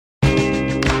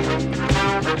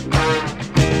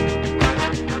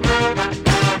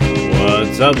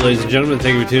up, ladies and gentlemen?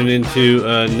 Thank you for tuning in to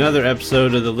another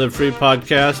episode of the Live Free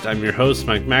Podcast. I'm your host,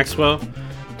 Mike Maxwell.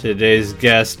 Today's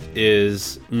guest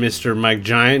is Mr. Mike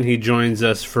Giant. He joins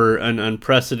us for an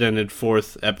unprecedented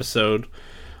fourth episode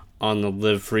on the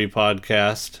Live Free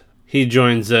Podcast. He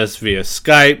joins us via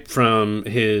Skype from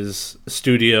his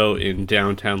studio in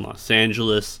downtown Los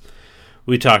Angeles.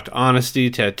 We talked honesty,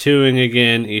 tattooing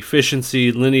again,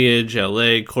 efficiency, lineage,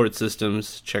 LA, court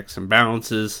systems, checks and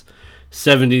balances,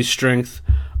 70s strength,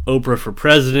 Oprah for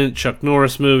president, Chuck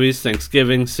Norris movies,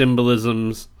 Thanksgiving,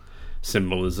 symbolisms,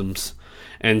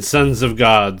 and Sons of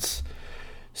Gods.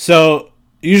 So,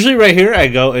 usually right here I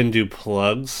go and do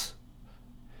plugs.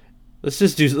 Let's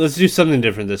do something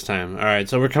different this time. All right,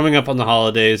 so we're coming up on the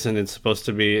holidays, and it's supposed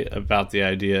to be about the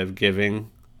idea of giving.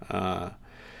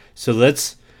 So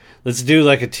let's do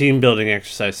like a team building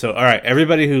exercise. So, all right,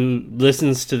 everybody who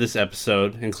listens to this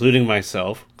episode, including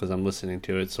myself, because I'm listening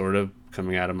to it, sort of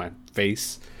coming out of my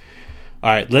face. All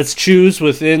right, let's choose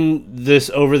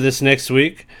over this next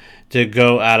week to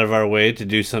go out of our way to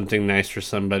do something nice for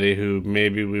somebody who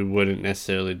maybe we wouldn't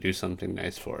necessarily do something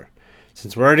nice for.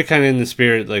 Since we're already kind of in the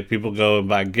spirit, like people go and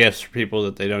buy gifts for people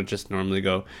that they don't just normally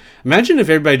go. Imagine if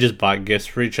everybody just bought gifts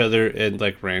for each other in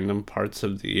like random parts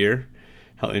of the year.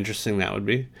 How interesting that would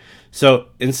be. So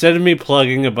instead of me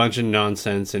plugging a bunch of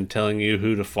nonsense and telling you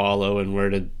who to follow and where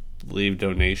to leave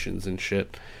donations and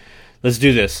shit, let's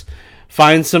do this.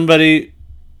 Find somebody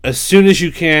as soon as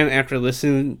you can after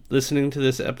listening to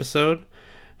this episode.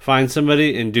 Find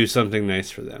somebody and do something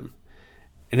nice for them.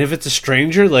 And if it's a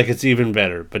stranger, like, it's even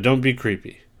better. But don't be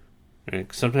creepy. Right?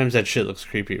 Sometimes that shit looks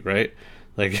creepy, right?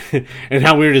 Like, and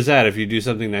how weird is that? If you do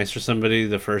something nice for somebody,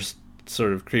 the first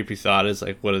sort of creepy thought is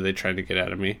like, what are they trying to get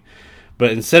out of me?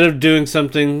 But instead of doing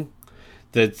something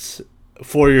that's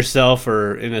for yourself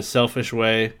or in a selfish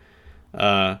way,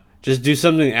 just do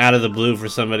something out of the blue for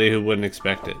somebody who wouldn't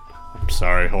expect it. I'm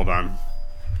sorry, hold on.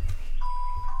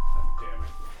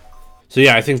 So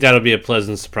yeah, I think that'll be a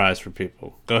pleasant surprise for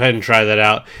people. Go ahead and try that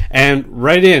out, and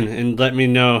write in and let me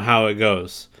know how it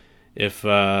goes. If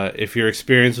your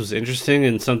experience was interesting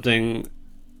and something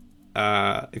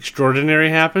extraordinary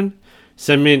happened,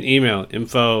 send me an email,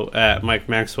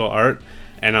 info@MikeMaxwellArt,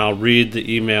 and I'll read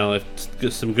the email.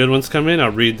 If some good ones come in, I'll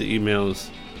read the emails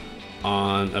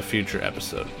on a future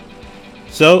episode.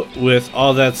 So, with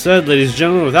all that said, ladies and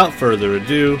gentlemen, without further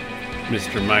ado,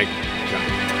 Mr. Mike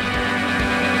Giant.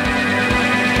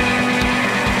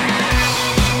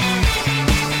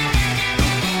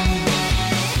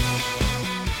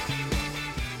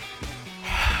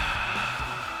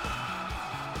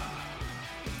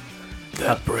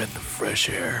 That breath of fresh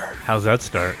air. How's that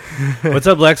start? What's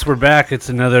up, Lex? We're back. It's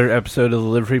another episode of the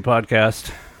Live Free Podcast.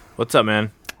 What's up,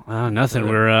 man? Nothing.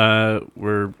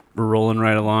 We're rolling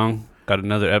right along. Got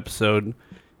another episode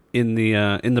in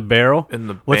the barrel. In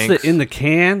the What's banks. in the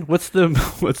can? What's the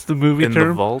movie in term?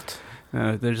 the vault.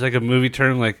 There's like a movie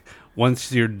term, like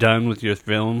once you're done with your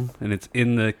film and it's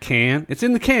in the can. It's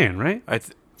in the can, right? It's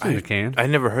in the can. I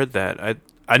never heard that.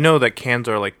 I know that cans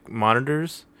are like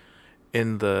monitors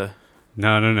in the.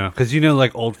 No. Because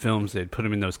like old films, they'd put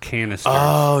them in those canisters.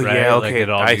 Oh, right? yeah, Like okay. it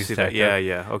all I used see to that. have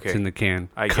Yeah, okay. It's in the can.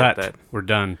 I Cut. get that. We're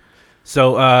done.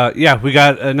 So, we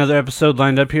got another episode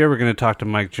lined up here. We're going to talk to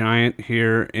Mike Giant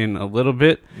here in a little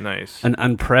bit. Nice. An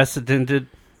unprecedented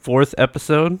fourth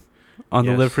episode on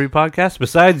the Yes. Live Free Podcast.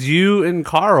 Besides you and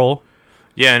Carl.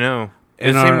 Yeah, I know.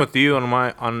 And the same with you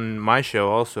on my show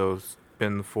also. It's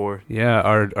been the fourth. Yeah,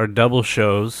 our double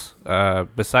shows.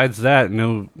 Besides that,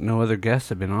 no other guests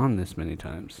have been on this many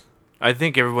times. I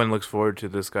think everyone looks forward to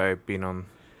this guy being on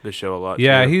the show a lot.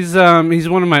 Yeah, too. he's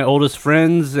one of my oldest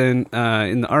friends and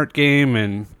in the art game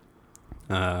and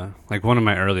like one of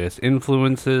my earliest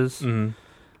influences. Mm-hmm.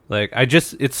 Like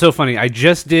it's so funny. I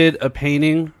just did a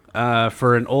painting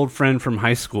for an old friend from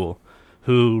high school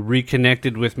who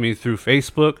reconnected with me through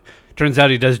Facebook. Turns out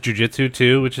he does jujitsu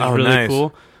too, which is really nice.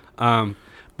 cool.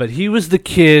 But he was the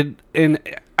kid, and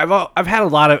I've had a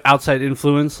lot of outside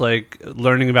influence, like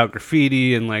learning about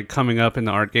graffiti and like coming up in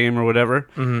the art game or whatever.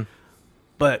 Mm-hmm.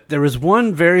 But there was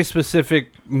one very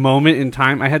specific moment in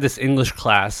time. I had this English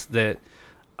class that,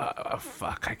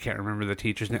 I can't remember the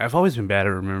teacher's name. I've always been bad at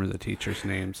remembering the teacher's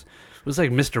names. It was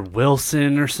like Mr.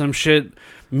 Wilson or some shit.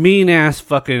 Mean-ass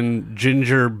fucking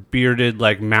ginger-bearded,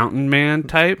 like, mountain man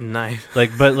type. Nice.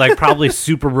 But probably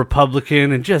super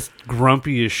Republican and just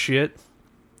grumpy as shit.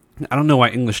 I don't know why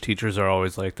English teachers are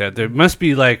always like that. There must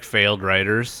be, like, failed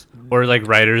writers. Or, like,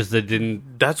 writers that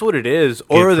didn't... That's what it is.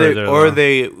 further along.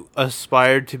 They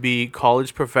aspired to be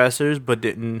college professors but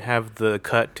didn't have the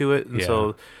cut to it. And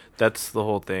so that's the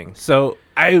whole thing. So,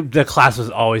 the class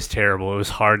was always terrible. It was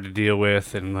hard to deal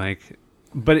with. And, like,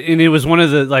 and it was one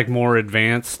of the like more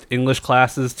advanced English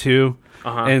classes too.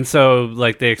 And so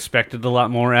like they expected a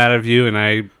lot more out of you, and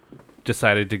I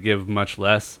decided to give much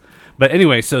less. But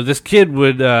anyway, so this kid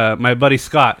would, my buddy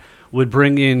Scott, would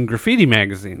bring in graffiti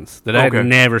magazines that I had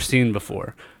never seen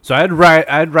before. So I'd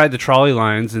ride the trolley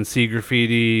lines and see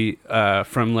graffiti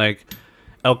from like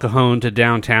El Cajon to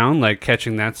downtown, like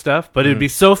catching that stuff. But it'd be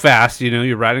so fast,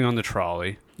 you're riding on the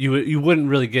trolley. You wouldn't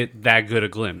really get that good a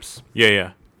glimpse.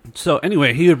 Yeah. So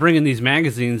anyway, he would bring in these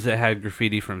magazines that had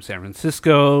graffiti from San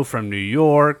Francisco, from New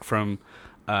York, from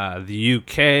the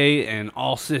UK, and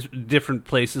all different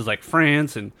places like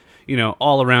France and,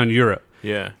 all around Europe.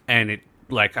 Yeah. And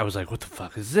I was like, what the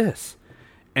fuck is this?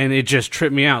 And it just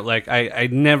tripped me out. Like, I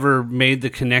never made the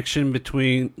connection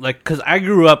between, like, because I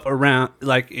grew up around,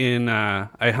 like,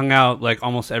 I hung out, like,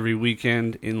 almost every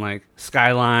weekend in, like,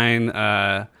 Skyline,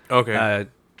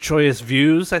 Choice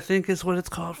Views, I think is what it's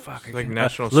called. Fuck. Like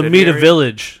National City Lomita area?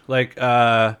 Village, like,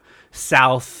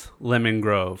 South Lemon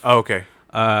Grove. Oh, okay.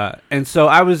 And so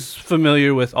I was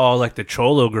familiar with all, like, the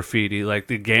Cholo graffiti, like,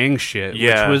 the gang shit,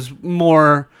 which was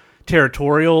more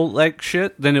territorial, like,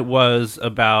 shit than it was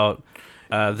about...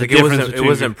 the difference it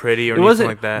wasn't pretty or anything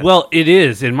like that. Well, it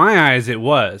is. In my eyes, it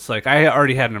was. Like, I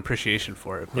already had an appreciation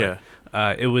for it. But,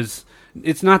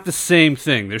 it's not the same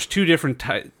thing. There's two different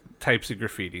types of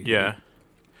graffiti. Yeah.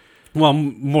 Well,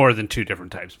 more than two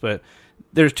different types, but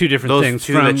there's two different things.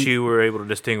 Those two that you were able to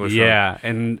distinguish from. Yeah,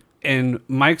 and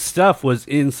Mike's stuff was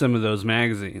in some of those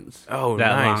magazines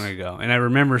long ago. And I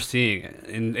remember seeing it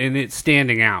and it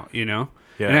standing out, Yeah.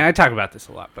 And I talk about this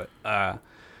a lot, but...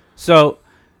 so...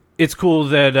 It's cool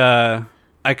that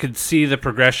I could see the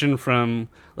progression from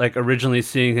like originally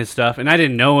seeing his stuff, and I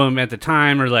didn't know him at the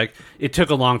time, or like it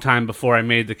took a long time before I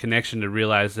made the connection to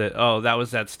realize that that was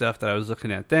that stuff that I was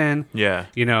looking at then. Yeah,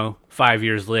 5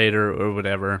 years later or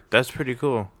whatever. That's pretty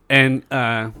cool. And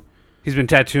he's been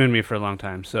tattooing me for a long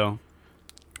time, so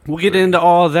we'll get into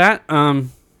all of that.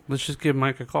 Let's just give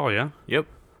Mike a call, yeah. Yep.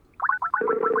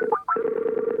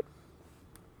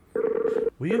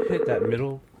 Will you hit that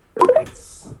middle?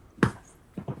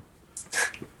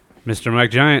 Mr. Mike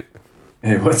Giant.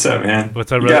 Hey, what's up, man?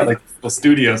 What's up, you brother? got like a little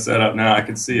studio set up now. I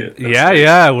can see it.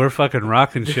 Yeah, we're fucking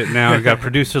rocking shit now. We got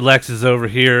producer Lex is over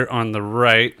here on the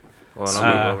right. Well, I'll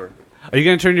move over. Are you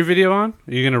gonna turn your video on?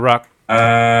 Are you gonna rock?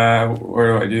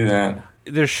 Where do I do that?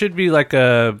 There should be like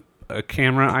a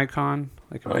camera icon,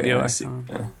 like a video icon.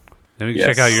 Then we can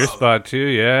check out your spot too.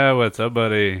 Yeah, what's up,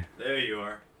 buddy? There you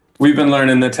are. We've been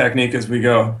learning the technique as we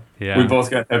go. Yeah. We both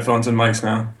got headphones and mics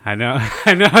now. I know.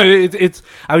 It's.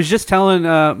 I was just telling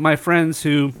my friends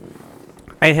who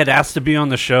I had asked to be on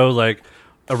the show, like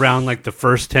around like the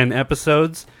first 10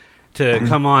 episodes, to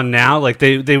come on now. Like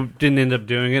they didn't end up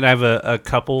doing it. I have a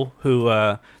couple who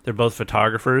they're both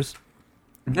photographers,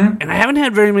 and I haven't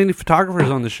had very many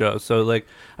photographers on the show. So like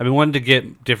I've been wanting to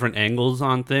get different angles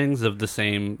on things of the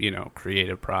same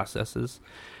creative processes.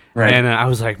 Right. And I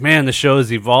was like, man, the show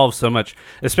has evolved so much,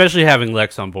 especially having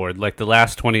Lex on board. Like the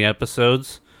last 20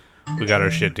 episodes, we got our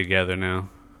shit together now.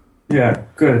 Yeah,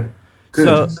 good.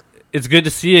 So it's good to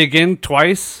see you again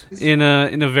twice in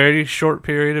a very short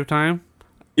period of time.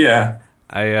 Yeah,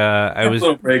 I was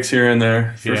little breaks here and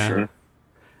there for sure.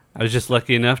 I was just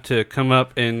lucky enough to come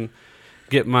up and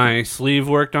get my sleeve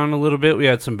worked on a little bit. We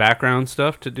had some background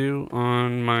stuff to do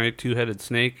on my two-headed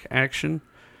snake action.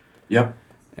 Yep.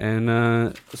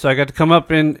 And so I got to come up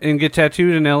and get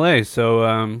tattooed in L.A.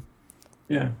 So,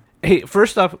 Hey,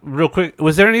 first off, real quick,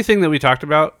 was there anything that we talked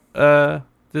about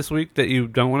this week that you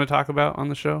don't want to talk about on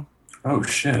the show? Oh,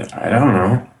 shit. I don't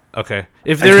know. Okay.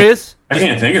 If there is... I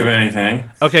can't think of anything.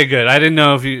 Okay, good. I didn't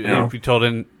know if you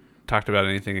talked about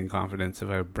anything in confidence, if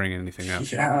I bring anything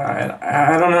up. Yeah,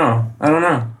 I don't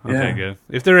know. Okay, good.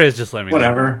 If there is, just let me know.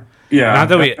 Whatever. Yeah, Not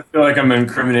that I feel like I'm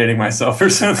incriminating myself or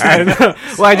something. I know.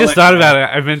 Well, I just thought about it.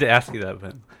 I meant to ask you that,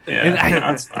 but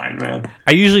that's fine, man.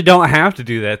 I usually don't have to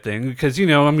do that thing because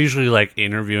I'm usually like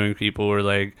interviewing people, or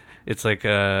like it's like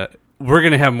we're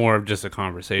gonna have more of just a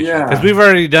conversation because we've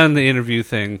already done the interview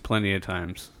thing plenty of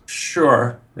times.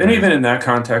 Sure, and even in that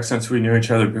context, since we knew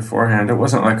each other beforehand, it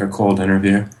wasn't like a cold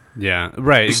interview. Yeah,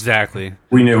 right, exactly.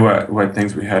 We knew what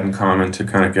things we had in common to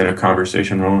kind of get a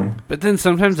conversation rolling. But then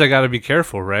sometimes I got to be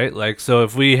careful, right? Like, so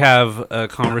if we have a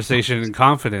conversation in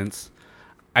confidence,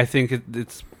 I think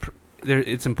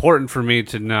it's important for me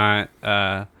to not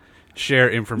share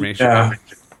information. Yeah.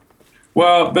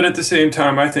 Well, but at the same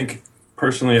time, I think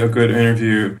personally a good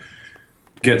interview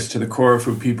gets to the core of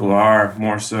who people are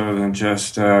more so than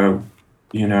just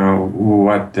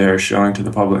what they're showing to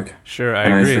the public. Sure, I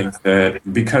And I agree. think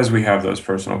that because we have those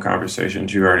personal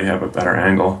conversations, you already have a better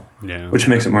angle, Yeah. which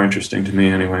makes it more interesting to me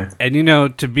anyway. And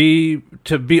to be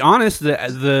honest,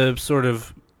 the sort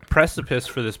of precipice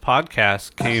for this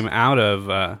podcast came out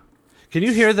of. Can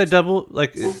you hear the double?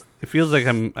 Like it feels like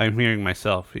I'm hearing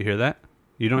myself. You hear that?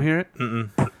 You don't hear it? Mm-mm.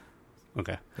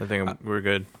 Okay. I think we're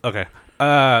good. Okay.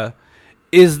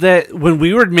 Is that when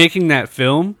we were making that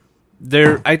film?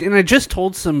 I just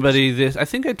told somebody this. I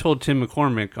think I told Tim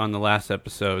McCormick on the last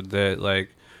episode that like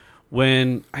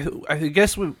when I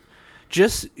guess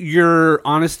just your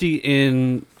honesty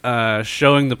in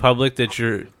showing the public that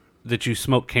you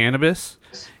smoke cannabis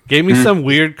gave me some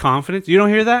weird confidence. You don't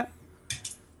hear that?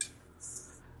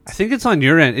 I think it's on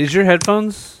your end. Is your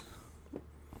headphones?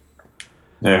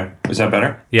 There. Is that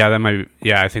better? Yeah, that might.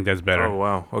 Yeah, I think that's better. Oh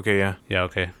wow. Okay, yeah. Yeah.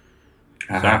 Okay.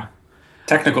 Uh-huh.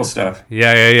 Technical stuff.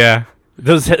 Yeah.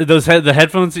 The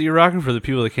headphones that you're rocking, for the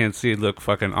people that can't see, look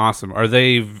fucking awesome. Are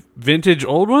they vintage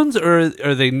old ones or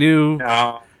are they new?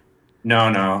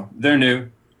 No. They're new.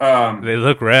 They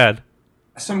look rad.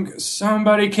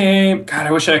 Somebody came. God,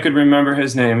 I wish I could remember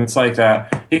his name. It's like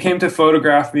that. He came to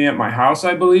photograph me at my house,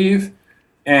 I believe.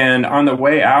 And on the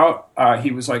way out,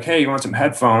 he was like, "Hey, you want some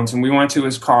headphones?" And we went to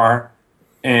his car,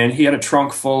 and he had a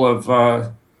trunk full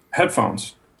of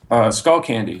headphones, Skull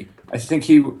Candy. I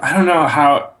don't know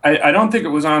how. I don't think it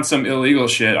was on some illegal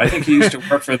shit. I think he used to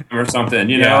work for them or something,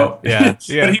 know? Yeah.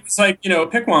 But he was like,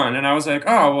 pick one. And I was like,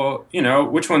 oh, well,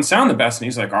 which ones sound the best? And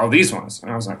he's like, oh, these ones.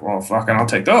 And I was like, well, fucking, I'll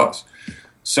take those.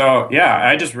 So, yeah,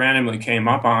 I just randomly came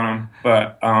up on them.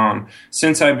 But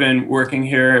since I've been working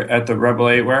here at the Rebel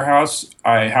 8 warehouse,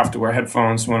 I have to wear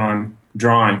headphones when I'm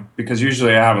drawing because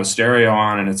usually I have a stereo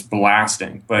on and it's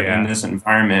blasting. But in this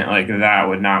environment, like that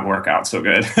would not work out so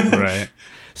good. Right.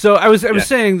 So I was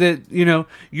saying that,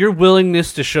 your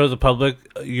willingness to show the public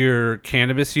your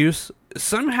cannabis use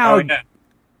somehow,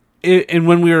 and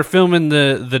when we were filming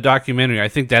the documentary, I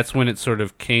think that's when it sort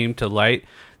of came to light,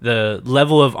 the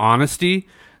level of honesty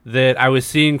that I was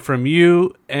seeing from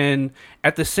you. And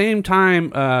at the same time,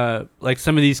 like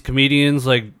some of these comedians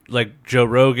like Joe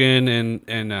Rogan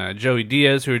and Joey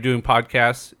Diaz, who are doing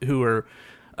podcasts, who are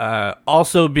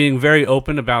also being very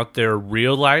open about their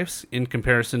real lives in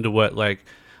comparison to what like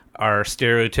our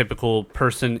stereotypical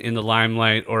person in the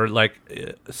limelight or like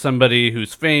somebody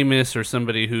who's famous or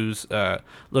somebody who's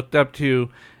looked up to,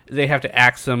 they have to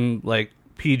act some like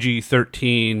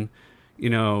PG-13,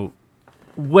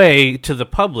 way to the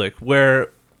public, where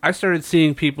I started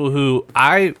seeing people who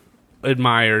I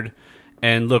admired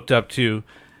and looked up to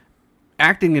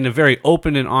acting in a very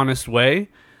open and honest way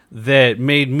that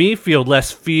made me feel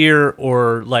less fear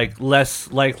or like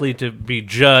less likely to be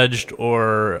judged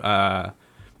or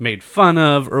made fun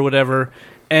of or whatever,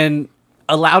 and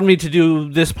allowed me to do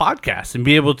this podcast and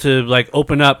be able to like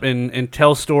open up and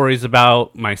tell stories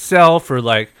about myself or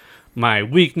like my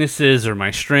weaknesses or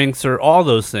my strengths or all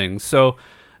those things. So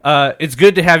it's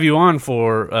good to have you on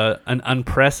for an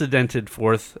unprecedented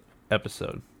 4th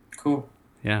episode. Cool.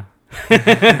 Yeah.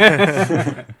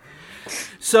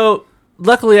 So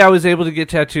luckily I was able to get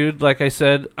tattooed, like I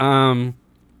said.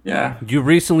 Yeah. You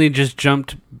recently just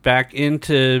jumped back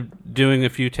into doing a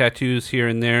few tattoos here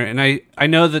and there, and I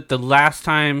know that the last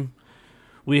time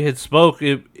we had spoke,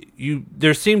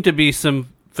 there seemed to be some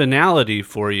finality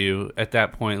for you at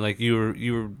that point. Like you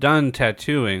were done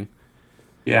tattooing.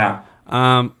 Yeah.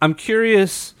 I'm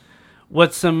curious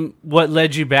what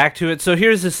led you back to it. So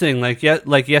here's the thing: like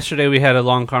yesterday, we had a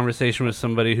long conversation with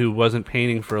somebody who wasn't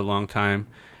painting for a long time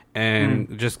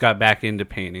and just got back into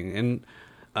painting,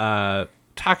 and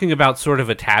talking about sort of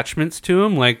attachments to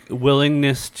them, like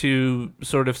willingness to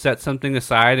sort of set something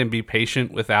aside and be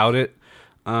patient without it,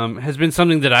 has been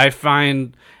something that I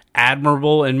find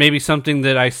admirable, and maybe something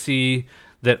that I see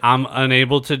that I'm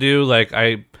unable to do. Like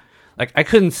I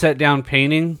couldn't set down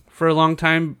painting for a long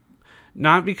time,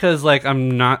 not because like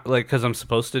I'm not like because I'm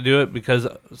supposed to do it, because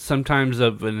sometimes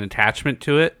of an attachment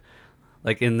to it,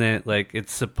 like in that like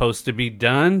it's supposed to be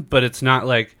done, but it's not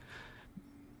like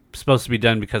supposed to be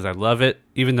done because I love it,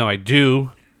 even though I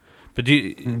do. But do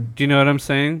you know what I'm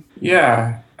saying?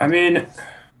 Yeah. I mean,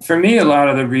 for me, a lot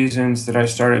of the reasons that I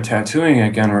started tattooing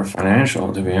again were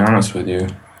financial, to be honest with you.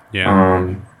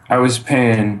 Yeah. I was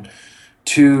paying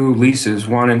 2 leases,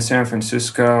 one in San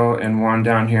Francisco and one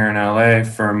down here in LA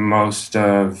for most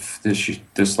of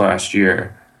this last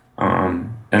year.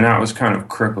 And that was kind of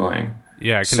crippling.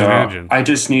 Yeah, I can imagine. I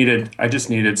just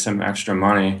needed some extra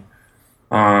money.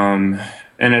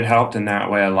 And it helped in that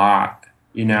way a lot,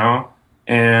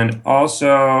 And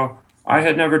also, I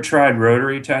had never tried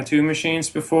rotary tattoo machines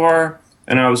before,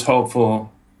 and I was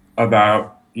hopeful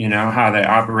about, how they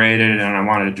operated, and I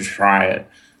wanted to try it.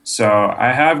 So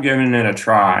I have given it a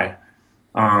try,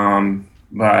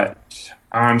 but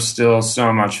I'm still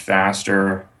so much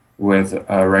faster with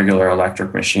a regular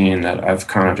electric machine that I've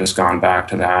kind of just gone back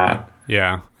to that.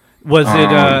 Yeah. Was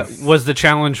the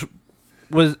challenge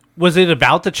was it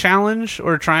about the challenge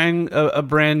or trying a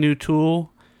brand new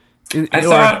tool?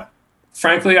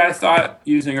 Frankly, I thought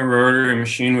using a rotary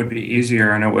machine would be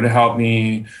easier and it would help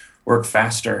me work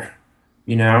faster.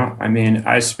 I mean,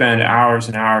 I spend hours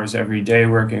and hours every day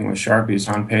working with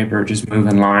Sharpies on paper, just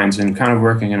moving lines and kind of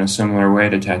working in a similar way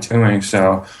to tattooing.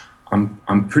 So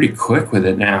I'm pretty quick with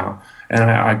it now. And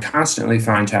I constantly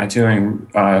find tattooing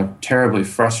terribly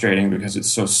frustrating because it's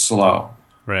so slow.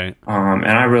 Right. And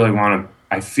I really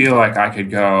I feel like I could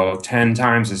go 10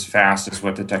 times as fast as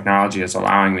what the technology is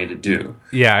allowing me to do.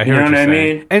 Yeah, I hear what I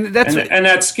mean? And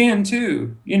that skin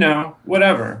too,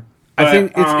 whatever. I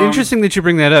think it's interesting that you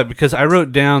bring that up because I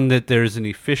wrote down that there's an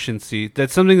efficiency.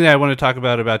 That's something that I want to talk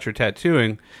about your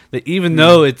tattooing, that even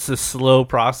though it's a slow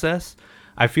process,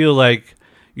 I feel like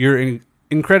you're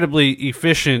incredibly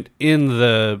efficient in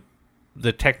the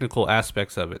technical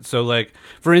aspects of it. So, like,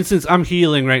 for instance, I'm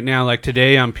healing right now. Like,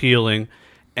 today I'm peeling,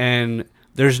 and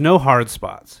there's no hard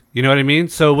spots. You know what I mean?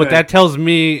 So what that tells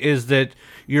me is that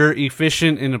you're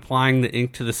efficient in applying the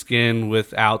ink to the skin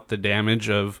without the damage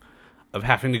of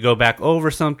having to go back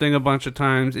over something a bunch of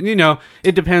times. And,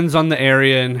 it depends on the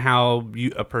area and how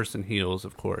a person heals,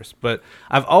 of course. But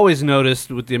I've always noticed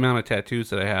with the amount of tattoos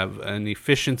that I have, an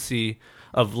efficiency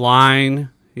of line,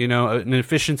 an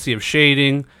efficiency of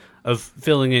shading, of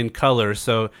filling in color.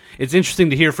 So it's interesting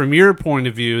to hear from your point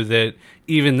of view that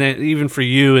even for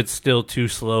you, it's still too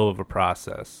slow of a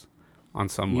process on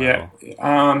some level.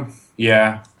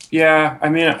 Yeah. I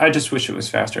mean, I just wish it was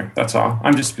faster. That's all.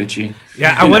 I'm just bitchy.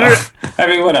 Yeah, I wonder. I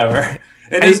mean, whatever.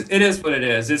 It is what it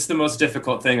is. It's the most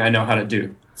difficult thing I know how to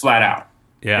do, flat out.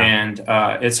 Yeah. And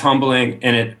it's humbling,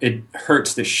 and it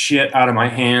hurts the shit out of my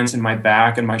hands and my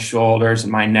back and my shoulders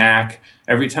and my neck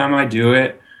every time I do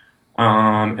it.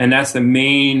 And that's the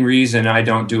main reason I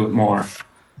don't do it more.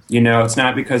 It's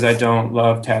not because I don't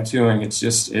love tattooing. It's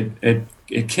just it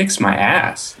kicks my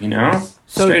ass.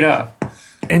 Straight up.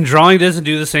 And drawing doesn't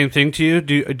do the same thing to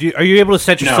you. Are you able to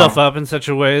set yourself up in such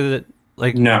a way that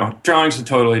No, drawing's a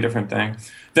totally different thing.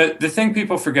 The thing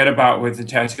people forget about with the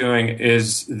tattooing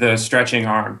is the stretching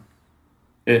arm.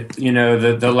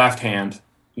 The left hand.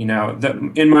 In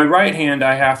my right hand,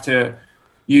 I have to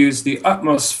use the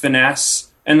utmost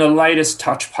finesse and the lightest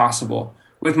touch possible.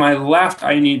 With my left,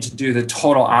 I need to do the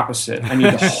total opposite. I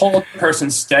need to hold the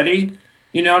person steady.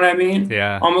 You know what I mean?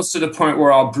 Yeah. Almost to the point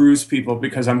where I'll bruise people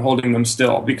because I'm holding them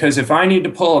still. Because if I need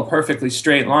to pull a perfectly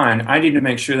straight line, I need to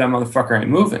make sure that motherfucker ain't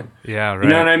moving. Yeah, right. You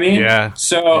know what I mean? Yeah.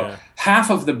 So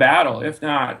half of the battle, if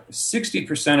not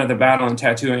 60% of the battle in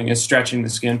tattooing, is stretching the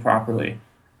skin properly.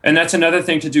 And that's another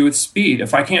thing to do with speed.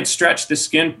 If I can't stretch the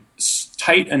skin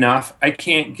tight enough, I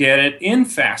can't get it in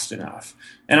fast enough.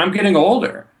 And I'm getting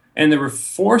older. And the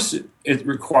force it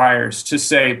requires to,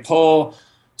 say, pull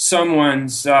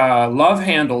someone's love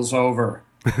handles over,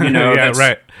 yeah,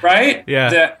 right? Yeah.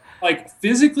 That, like,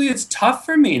 physically it's tough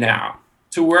for me now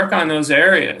to work on those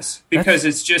areas because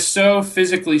it's just so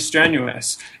physically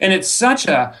strenuous. And it's such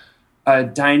a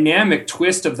dynamic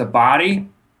twist of the body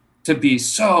to be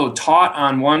so taut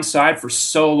on one side for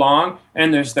so long,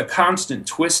 and there's the constant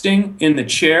twisting in the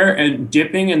chair and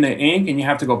dipping in the ink, and you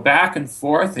have to go back and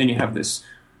forth, and you have this.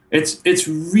 It's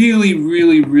really,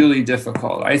 really, really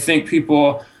difficult. I think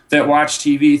people that watch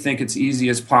TV think it's easy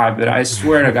as pie, but I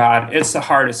swear to God, it's the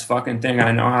hardest fucking thing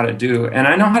I know how to do. And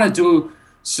I know how to do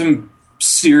some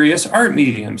serious art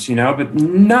mediums, but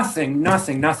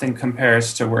nothing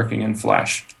compares to working in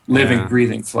flesh, living,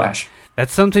 breathing flesh.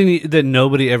 That's something that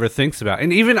nobody ever thinks about.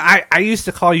 And even I used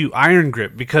to call you Iron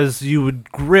Grip because you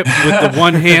would grip with the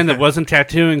one hand that wasn't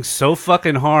tattooing so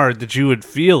fucking hard that you would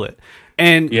feel it.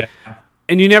 And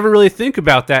you never really think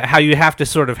about that, how you have to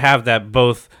sort of have that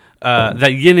both,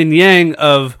 that yin and yang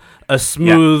of a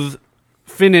smooth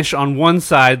finish on one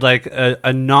side, like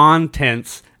a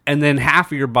non-tense, and then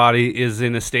half of your body is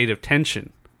in a state of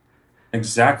tension.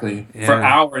 Exactly. Yeah. For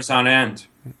hours on end.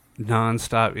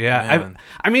 Non-stop, yeah.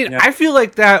 I feel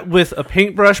like that with a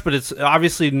paintbrush, but it's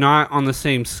obviously not on the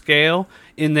same scale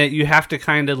in that you have to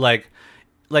kind of like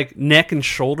neck and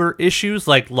shoulder issues,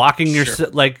 like locking your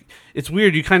like it's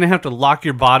weird. You kind of have to lock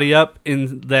your body up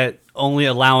in that, only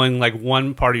allowing like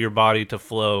one part of your body to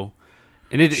flow.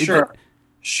 And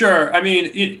Sure. I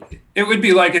mean, it would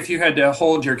be like if you had to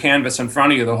hold your canvas in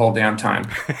front of you the whole damn time.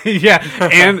 Yeah,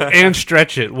 and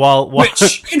stretch it while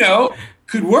which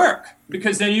could work.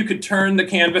 because then you could turn the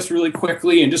canvas really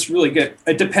quickly and just really get.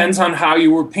 It depends on how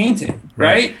you were painting,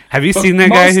 right? Have you seen that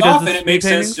guy who does this? It makes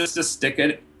sense just to stick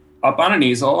it up on an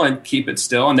easel and keep it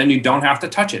still, and then you don't have to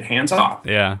touch it, hands off.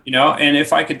 Yeah. And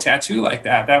if I could tattoo like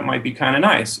that, that might be kind of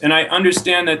nice. And I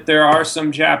understand that there are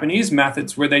some Japanese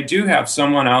methods where they do have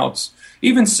someone else,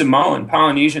 even Samoan,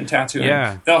 Polynesian tattooing.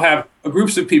 Yeah. They'll have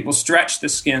groups of people stretch the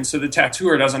skin so the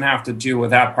tattooer doesn't have to deal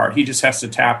with that part. He just has to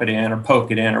tap it in or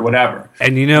poke it in or whatever.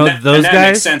 And those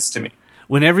guys makes sense to me.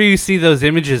 Whenever you see those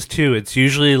images too, it's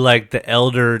usually like the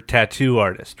elder tattoo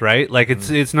artist, right? Like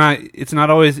it's not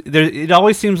always there. It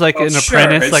always seems like an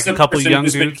apprentice, it's like a couple young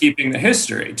dudes. Been keeping the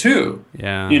history too.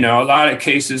 Yeah, a lot of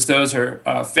cases those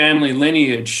are family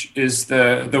lineage is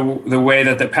the way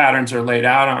that the patterns are laid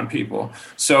out on people.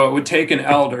 So it would take an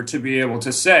elder to be able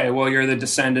to say, well, you're the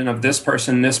descendant of this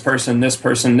person, this person, this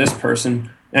person, this person,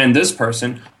 and this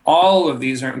person. All of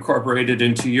these are incorporated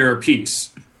into your piece.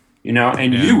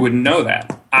 You wouldn't know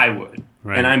that. I would.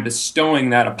 Right. And I'm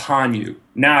bestowing that upon you.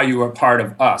 Now you are part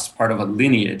of us, part of a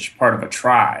lineage, part of a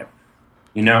tribe.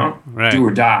 Right. Do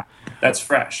or die. That's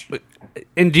fresh.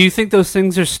 And do you think those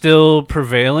things are still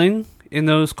prevailing in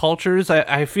those cultures?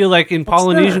 I feel like in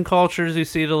Polynesian cultures you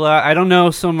see it a lot. I don't know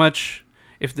so much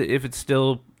if it's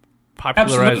still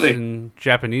popularized in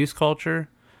Japanese culture.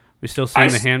 We still see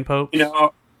the hand pokes.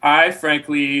 I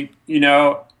frankly,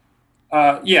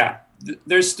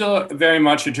 there's still very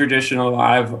much a tradition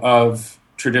alive of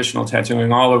traditional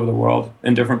tattooing all over the world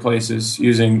in different places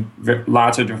using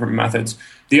lots of different methods.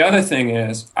 The other thing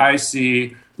is I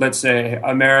see, let's say,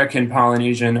 American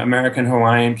Polynesian, American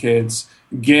Hawaiian kids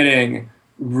getting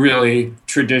really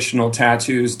traditional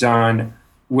tattoos done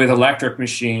with electric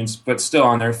machines, but still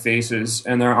on their faces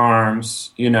and their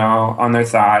arms, on their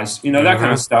thighs, that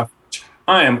kind of stuff.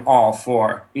 I am all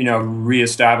for,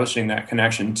 reestablishing that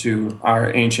connection to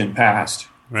our ancient past,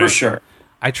 for sure.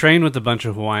 I train with a bunch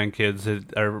of Hawaiian kids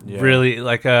that are really,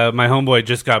 like, my homeboy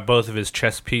just got both of his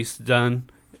chest piece done.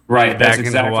 Right, that's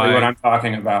exactly what I'm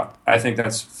talking about. I think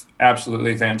that's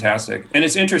absolutely fantastic. And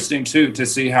it's interesting, too, to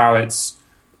see how it's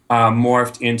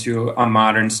morphed into a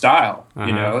modern style.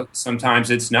 Sometimes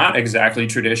it's not exactly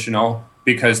traditional,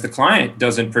 because the client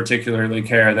doesn't particularly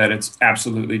care that it's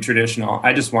absolutely traditional.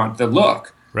 I just want the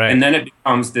look. Right. And then it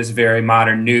becomes this very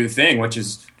modern new thing, which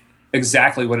is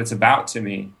exactly what it's about to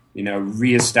me,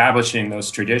 reestablishing those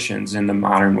traditions in the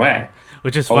modern way.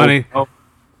 Which is funny.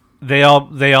 They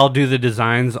all do the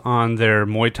designs on their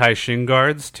Muay Thai shin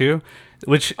guards too,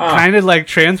 which kind of like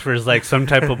transfers like some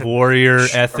type of warrior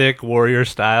ethic, warrior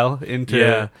style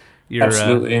into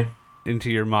your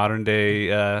into your modern day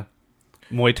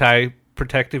Muay Thai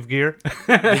protective gear.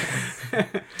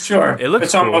 Sure.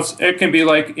 It's cool. It can be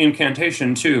like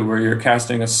incantation too, where you're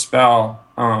casting a spell.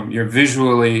 You're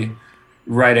visually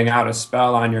writing out a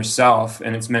spell on yourself,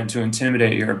 and it's meant to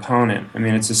intimidate your opponent. I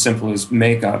mean, it's as simple as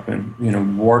makeup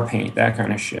and war paint, that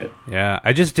kind of shit. Yeah,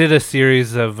 I just did a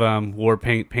series of war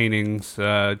paint paintings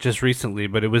just recently,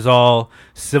 but it was all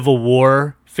Civil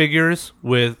War figures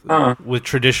with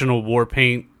traditional war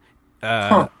paint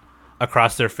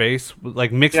across their face,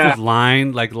 like mixed with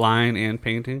line and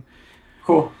painting.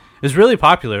 Cool. It's really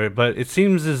popular, but it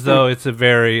seems as though it's a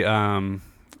very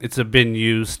it's a been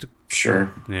used.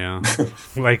 Sure. Yeah.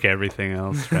 Like everything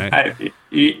else, right?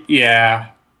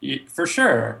 For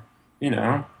sure.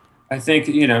 I think,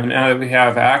 now that we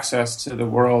have access to the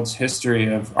world's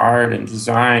history of art and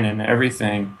design and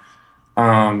everything,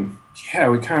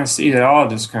 we kind of see that all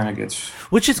just kind of gets...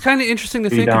 Which is kind of interesting to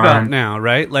think about now,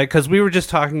 right? Like, because we were just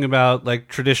talking about, like,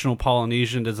 traditional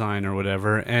Polynesian design or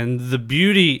whatever, and the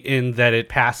beauty in that it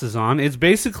passes on is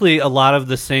basically a lot of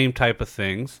the same type of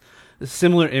things,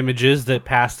 similar images that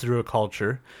pass through a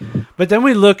culture. But then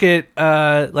we look at,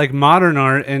 like, modern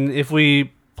art, and if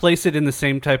we place it in the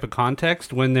same type of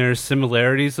context, when there's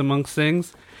similarities amongst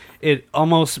things, it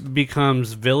almost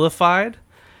becomes vilified.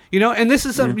 And this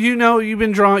is something, you've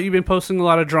been posting a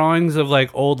lot of drawings of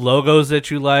like old logos that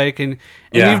you like, and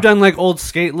you've done like old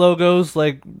skate logos,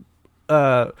 like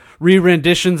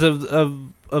re-renditions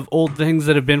of old things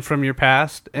that have been from your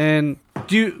past. And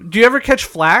do you ever catch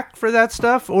flack for that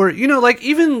stuff? Or, like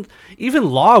even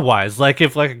law wise, like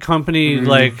if like a company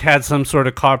like had some sort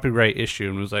of copyright issue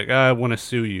and was like, I want to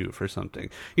sue you for something.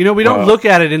 We don't look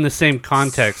at it in the same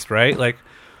context, right? Like,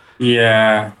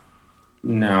 yeah.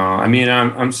 No, I mean,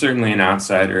 I'm certainly an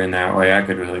outsider in that way. I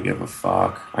could really give a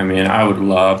fuck. I mean, I would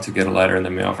love to get a letter in the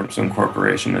mail from some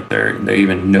corporation that they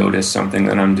even notice something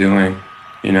that I'm doing,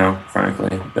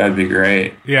 frankly. That'd be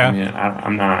great. Yeah. I mean,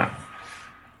 I'm not...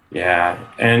 Yeah.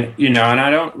 And, and I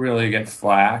don't really get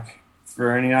flack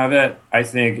for any of it. I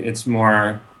think it's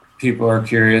more people are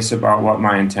curious about what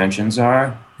my intentions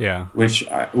are, Yeah.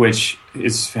 which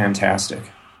is fantastic,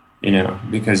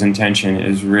 because intention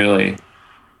is really,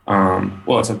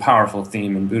 it's a powerful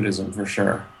theme in Buddhism for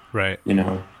sure, Right.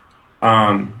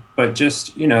 But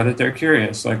just, that they're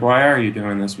curious, like, why are you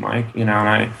doing this, Mike? And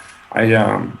I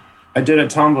did a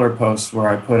Tumblr post where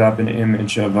I put up an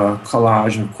image of a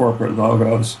collage of corporate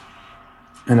logos,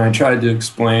 and I tried to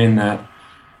explain that,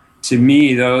 to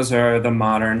me, those are the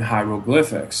modern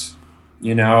hieroglyphics.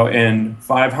 In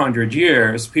 500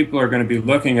 years, people are going to be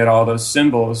looking at all those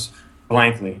symbols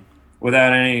blankly,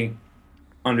 without any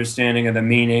understanding of the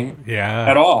meaning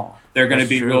at all. They're going to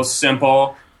be real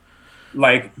simple,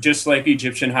 just like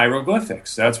Egyptian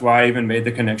hieroglyphics. That's why I even made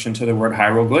the connection to the word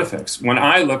hieroglyphics. When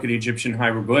I look at Egyptian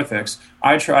hieroglyphics,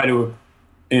 I try to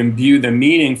imbue the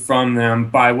meaning from them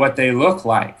by what they look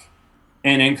like,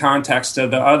 and in context of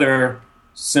the other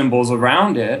symbols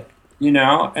around it,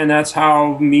 and that's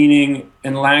how meaning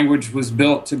and language was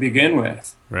built to begin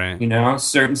with. Right.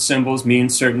 Certain symbols mean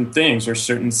certain things, or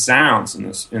certain sounds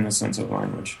in the sense of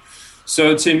language.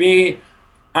 So to me,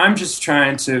 I'm just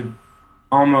trying to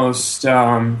almost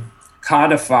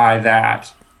codify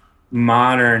that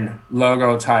modern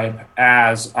logo type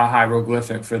as a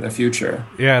hieroglyphic for the future.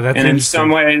 Yeah, that's and in some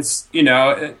ways,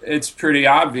 it's pretty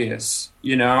obvious.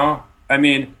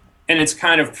 And it's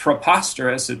kind of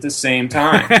preposterous at the same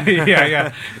time.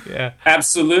 yeah.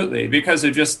 Absolutely, because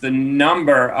of just the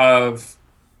number of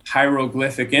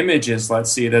hieroglyphic images, let's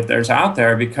see, that there's out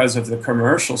there because of the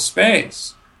commercial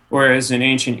space. Whereas in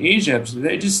ancient Egypt,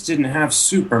 they just didn't have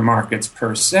supermarkets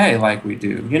per se like we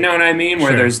do. You know what I mean?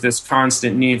 Where there's this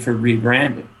constant need for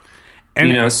rebranding.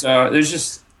 And, so there's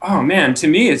just, oh man, to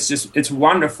me, it's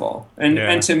wonderful.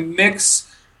 And to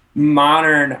mix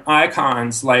modern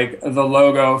icons like the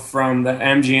logo from the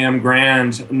MGM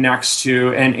Grand next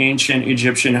to an ancient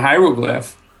Egyptian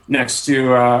hieroglyph next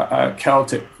to a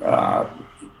Celtic,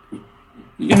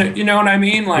 you know what I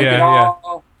mean?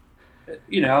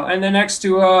 And then next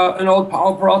to an old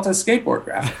Paulo Peralta skateboard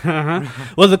graphic.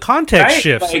 Well, the context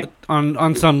shifts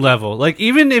on some level. Like,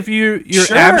 even if you're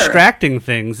abstracting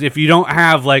things, if you don't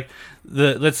have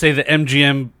let's say the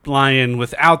MGM lion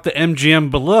without the MGM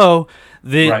below,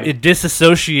 it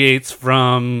disassociates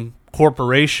from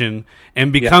corporation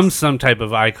and becomes some type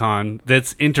of icon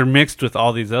that's intermixed with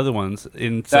all these other ones.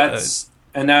 That's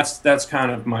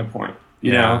kind of my point.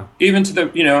 Even to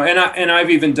the and I've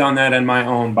even done that in my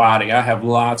own body. I have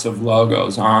lots of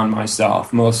logos on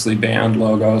myself, mostly band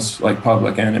logos like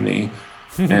Public Enemy,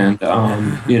 and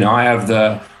I have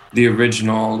the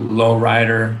original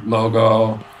Lowrider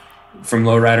logo from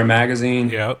Lowrider magazine.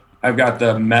 Yep. I've got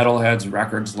the Metalheads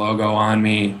Records logo on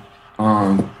me.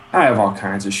 I have all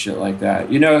kinds of shit like that.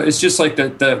 It's just like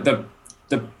the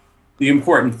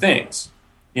important things.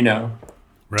 Right.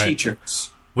 Teachers.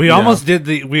 We almost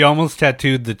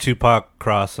tattooed the Tupac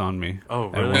cross on me. Oh,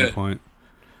 really? At one point.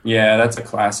 Yeah, that's a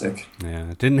classic. Yeah,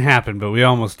 it didn't happen, but we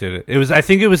almost did it. I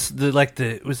think it was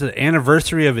the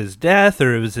anniversary of his death,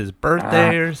 or it was his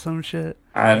birthday or some shit.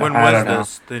 When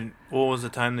was this? What was the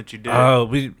time that you did? Oh,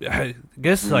 I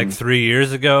guess 3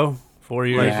 years ago, 4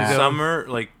 years ago. Summer,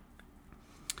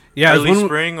 early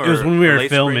spring, or it was when we were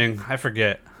filming. Spring? I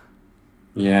forget.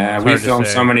 Yeah, we filmed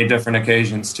so many different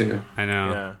occasions too. I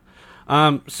know.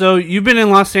 Yeah. So you've been in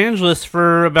Los Angeles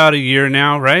for about a year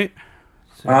now, right?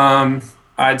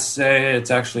 I'd say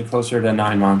it's actually closer to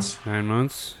 9 months. 9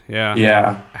 months? Yeah.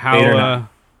 Yeah.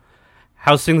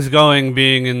 How's things going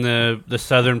being in the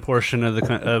southern portion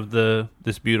of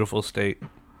this beautiful state?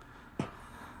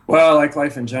 Well, like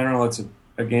life in general, it's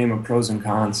a game of pros and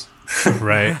cons.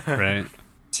 Right.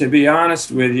 To be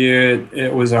honest with you,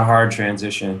 it was a hard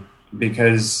transition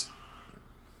because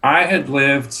I had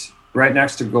lived right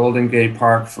next to Golden Gate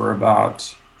Park for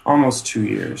about almost 2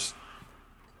 years.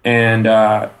 And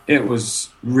it was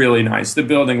really nice. The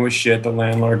building was shit. The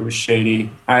landlord was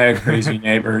shady. I had crazy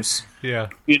neighbors. Yeah.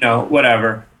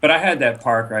 Whatever. But I had that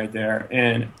park right there.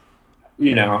 And,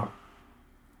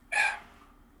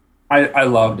 I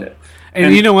loved it.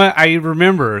 And you know what? I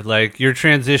remember, your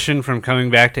transition from coming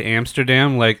back to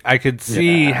Amsterdam. I could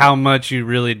see how much you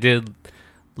really did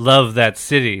love that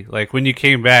city. When you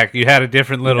came back, you had a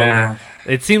different little... Yeah.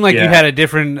 It seemed like you had a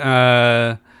different...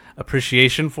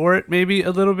 appreciation for it, maybe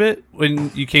a little bit, when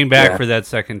you came back for that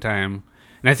second time.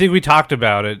 And I think we talked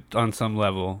about it on some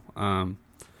level.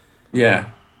 Yeah.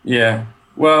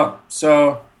 Well,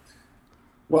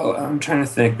 I'm trying to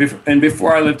think.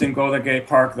 Before I lived in Golden Gate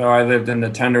Park, though, I lived in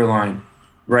the Tenderloin,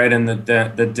 right in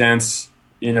the dense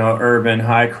urban,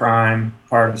 high crime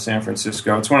part of San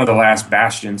Francisco. It's one of the last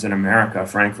bastions in America,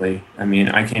 frankly. I mean,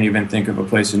 I can't even think of a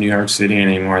place in New York City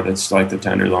anymore that's like the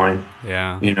Tenderloin.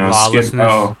 Yeah. Skid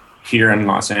Row here in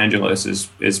Los Angeles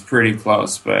is pretty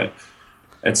close, but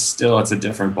it's a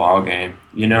different ball game.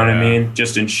 You know what I mean?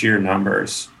 Just in sheer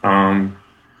numbers.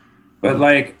 But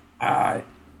like, I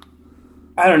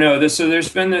don't know. So there's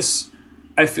been this.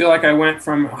 I feel like I went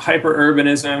from hyper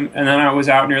urbanism, and then I was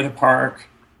out near the park,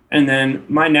 and then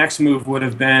my next move would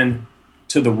have been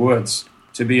to the woods,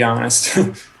 to be honest.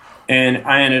 And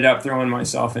I ended up throwing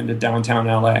myself into downtown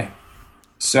LA.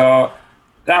 So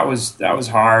that was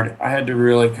hard. I had to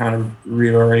really kind of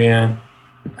reorient,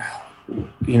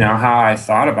 how I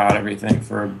thought about everything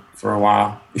for a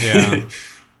while. Yeah.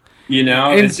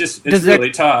 It's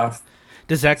really tough.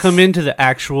 Does that come into the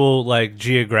actual like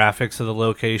geographics of the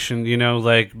location?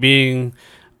 Like being,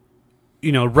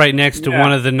 right next to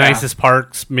one of the nicest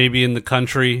parks maybe in the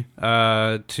country,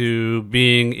 to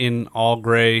being in all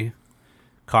gray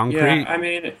concrete.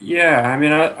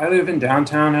 I live in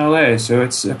downtown LA, so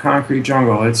it's a concrete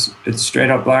jungle. It's straight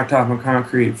up blacktop and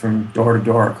concrete from door to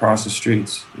door across the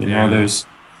streets. There's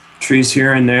trees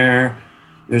here and there.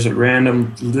 There's a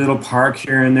random little park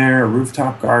here and there, a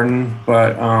rooftop garden,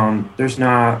 but there's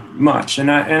not much. And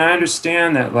I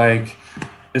understand that like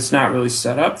it's not really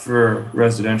set up for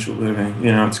residential living.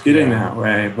 It's getting that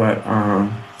way, but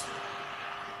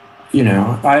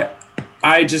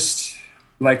I just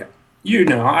like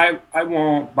I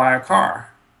won't buy a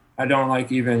car. I don't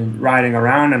like even riding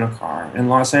around in a car. And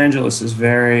Los Angeles is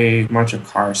very much a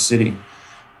car city,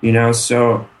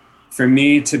 so for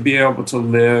me to be able to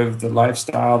live the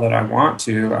lifestyle that I want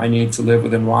to, I need to live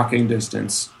within walking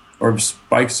distance or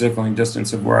bicycling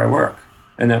distance of where I work.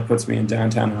 And that puts me in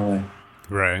downtown LA.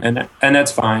 Right. And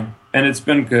that's fine. And it's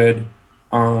been good.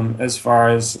 As far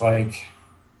as like,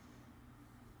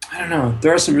 I don't know,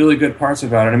 there are some really good parts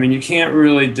about it. I mean, you can't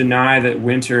really deny that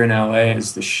winter in LA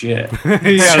is the shit.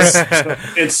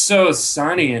 It's so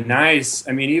sunny and nice.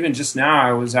 I mean, even just now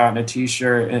I was out in a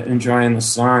t-shirt enjoying the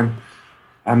sun.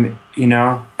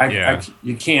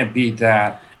 You can't beat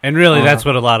that. And really, that's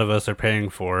what a lot of us are paying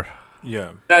for.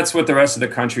 Yeah. That's what the rest of the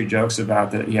country jokes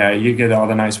about, that, you get all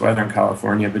the nice weather in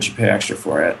California, but you pay extra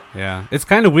for it. Yeah. It's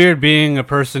kind of weird being a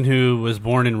person who was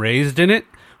born and raised in it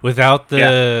without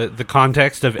the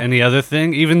context of any other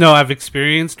thing, even though I've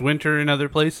experienced winter in other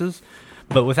places,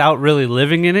 but without really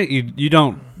living in it,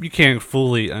 you can't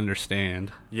fully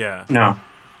understand. Yeah.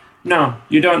 No,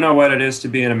 you don't know what it is to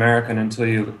be an American until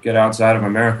you get outside of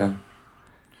America.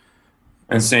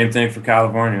 And same thing for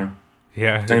California.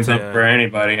 Yeah. Same thing for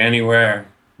anybody, anywhere.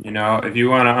 If you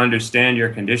want to understand your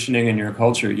conditioning and your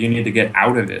culture, you need to get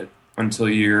out of it until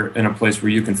you're in a place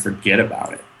where you can forget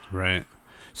about it. Right.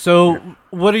 So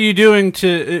what are you doing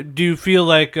do you feel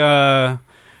like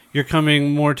you're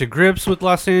coming more to grips with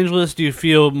Los Angeles? Do you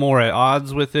feel more at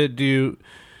odds with it?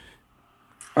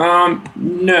 No,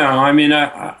 I mean,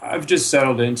 I've just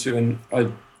settled into a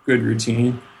good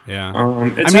routine. Yeah.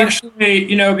 It's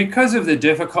actually, because of the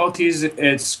difficulties,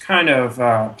 it's kind of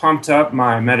pumped up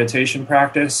my meditation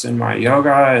practice and my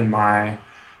yoga and my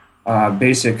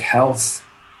basic health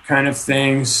kind of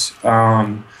things.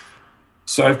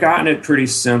 So I've gotten it pretty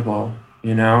simple,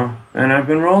 and I've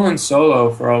been rolling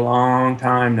solo for a long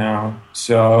time now.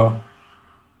 So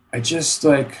I just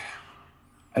have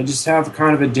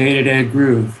kind of a day-to-day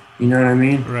groove. You know what I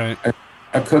mean? Right.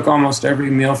 I cook almost every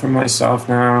meal for myself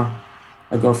now.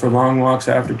 I go for long walks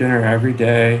after dinner every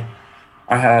day.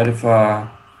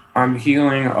 I'm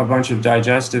healing a bunch of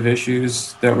digestive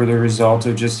issues that were the result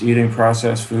of just eating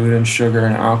processed food and sugar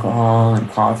and alcohol and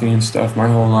coffee and stuff my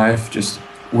whole life, just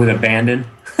with abandon,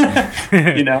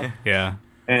 Yeah.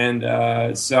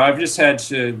 And so I've just had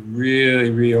to really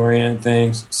reorient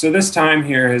things. So this time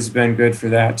here has been good for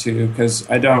that too, because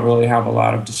I don't really have a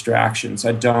lot of distractions.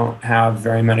 I don't have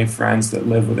very many friends that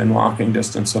live within walking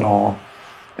distance at all.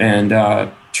 And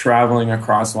traveling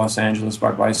across Los Angeles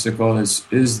by bicycle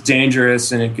is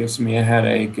dangerous, and it gives me a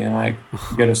headache, and I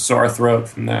get a sore throat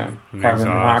from the carbon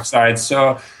monoxide.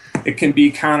 So it can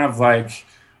be kind of like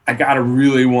I got to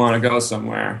really want to go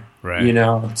somewhere, right?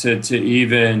 To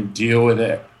even deal with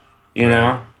it,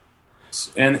 know.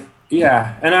 And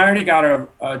and I already got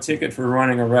a ticket for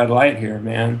running a red light here,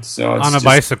 man. So it's on a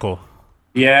bicycle.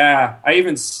 Yeah, I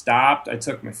even stopped. I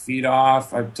took my feet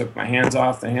off. I took my hands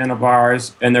off the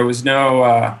handlebars, and there was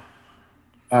no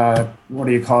what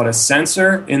do you call it? A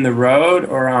sensor in the road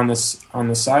or on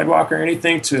the sidewalk or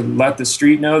anything to let the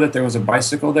street know that there was a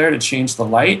bicycle there to change the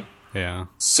light. Yeah.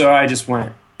 So I just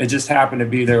went, It just happened to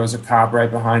be there was a cop right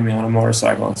behind me on a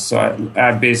motorcycle, so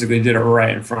I basically did it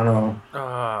right in front of him.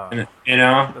 And, you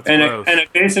know,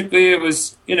 basically it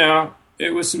was, you know,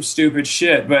 it was some stupid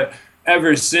shit. But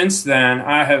ever since then,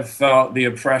 I have felt the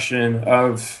oppression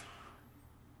of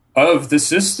the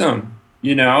system.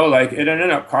 You know, like it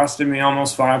ended up costing me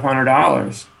almost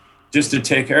 $500 just to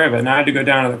take care of it, and I had to go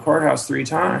down to the courthouse 3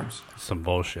 times. Some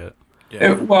bullshit.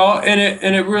 Yeah.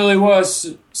 It really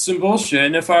was some bullshit.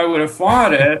 And if I would have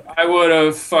fought it, I would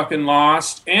have fucking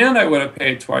lost, and I would have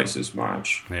paid twice as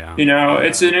much. Yeah. You know,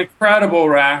 it's an incredible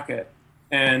racket,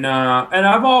 and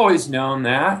I've always known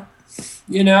that.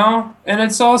 You know, and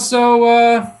it's also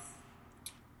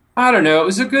I don't know. It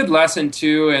was a good lesson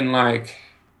too, in like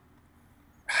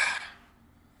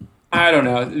I don't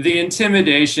know, the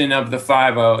intimidation of the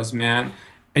 5-0s, man.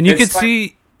 And you could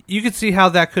see how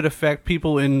that could affect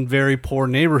people in very poor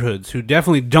neighborhoods who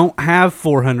definitely don't have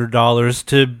 $400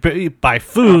 to buy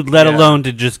food, let alone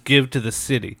to just give to the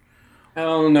city.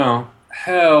 Hell no.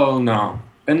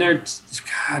 And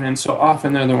and so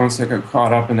often they're the ones that got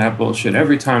caught up in that bullshit.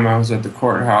 Every time I was at the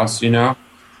courthouse, you know,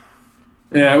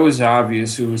 yeah, it was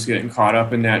obvious who was getting caught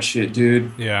up in that shit,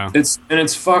 dude. Yeah.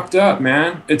 It's fucked up,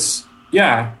 man.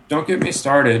 Yeah, don't get me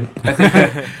started. I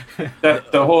think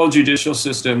that the whole judicial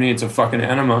system needs a fucking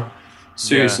enema.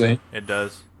 Seriously. Yeah, it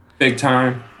does. Big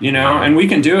time, you know? And we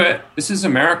can do it. This is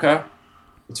America.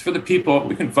 It's for the people.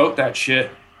 We can vote that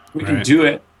shit. We can do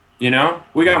it, you know?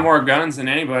 We got more guns than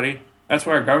anybody. That's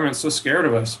why our government's so scared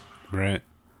of us. Right.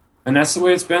 And that's the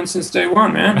way it's been since day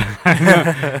one, man.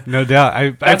 No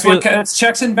doubt. That's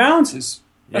checks and balances.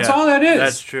 That's all that is.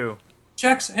 That's true.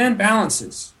 Checks and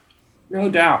balances. No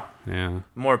doubt. Yeah.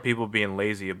 More people being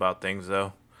lazy about things,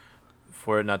 though,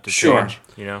 for it not to change,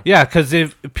 you know? Yeah, because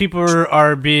if people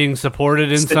are being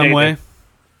supported in some way.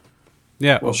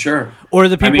 Yeah. Well, sure. Or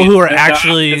the people who are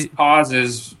actually... The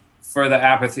causes for the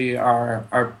apathy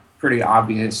are pretty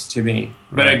obvious to me.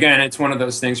 But again, it's one of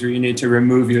those things where you need to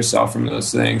remove yourself from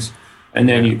those things, and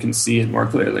then you can see it more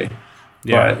clearly.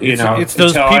 Yeah. But, you know, it's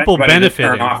those people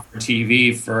benefiting. Turn off their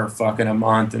TV for fucking a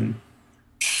month, and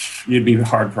you'd be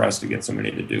hard-pressed to get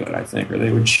somebody to do it, I think, or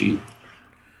they would cheat.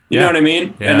 You know what I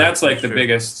mean? Yeah, and that's like the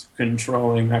biggest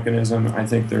controlling mechanism I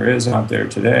think there is out there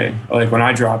today. Like when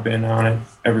I drop in on it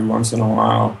every once in a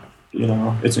while, you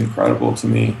know, it's incredible to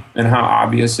me, and how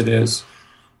obvious it is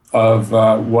of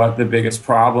what the biggest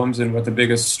problems and what the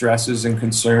biggest stresses and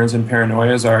concerns and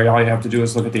paranoias are. All you have to do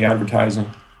is look at the advertising.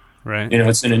 Right. You know,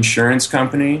 it's an insurance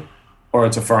company or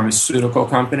it's a pharmaceutical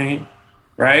company,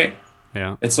 right?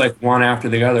 Yeah. It's like one after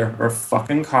the other. Or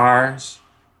fucking cars,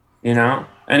 you know?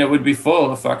 And it would be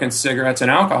full of fucking cigarettes and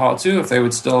alcohol, too, if they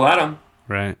would still let them.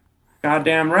 Right.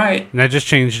 Goddamn right. And that just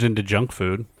changed into junk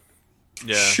food.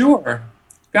 Yeah. Sure.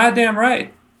 Goddamn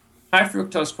right. High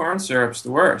fructose corn syrup's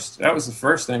the worst. That was the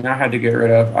first thing I had to get rid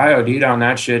of. I OD'd on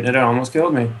that shit, and it almost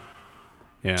killed me.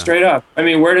 Yeah. Straight up. I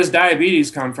mean, where does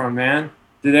diabetes come from, man?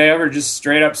 Did they ever just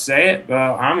straight up say it?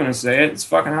 Well, I'm going to say it. It's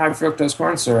fucking high fructose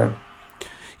corn syrup.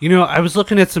 You know, I was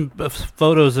looking at some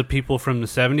photos of people from the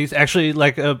 70s. Actually,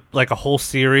 like a whole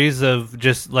series of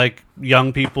just like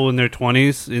young people in their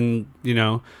 20s in, you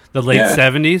know, the late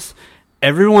 70s.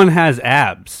 Everyone has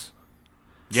abs.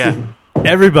 Yeah.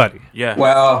 Everybody. Yeah.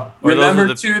 Well, Or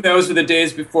remember, too, those were the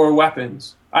days before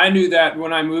weapons. I knew that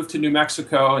when I moved to New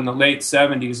Mexico in the late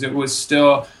 70s, it was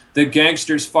still the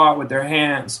gangsters fought with their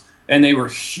hands. And they were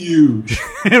huge.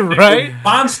 Right?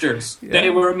 Monsters. Yeah. They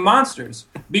were monsters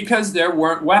because there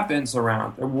weren't weapons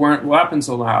around. There weren't weapons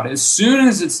allowed. As soon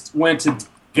as it went to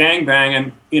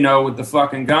gangbanging, you know, with the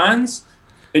fucking guns,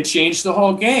 it changed the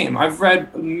whole game. I've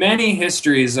read many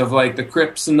histories of like the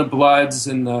Crips and the Bloods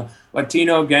and the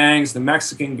Latino gangs, the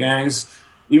Mexican gangs,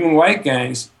 even white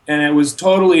gangs. And it was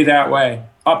totally that way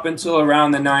up until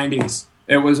around the 90s.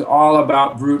 It was all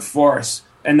about brute force.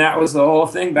 And that was the whole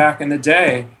thing back in the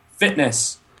day.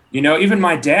 Fitness. You know, even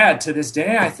my dad, to this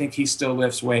day, I think he still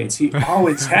lifts weights. He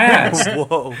always has.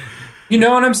 Whoa. You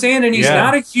know what I'm saying? And he's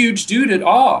not a huge dude at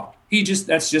all.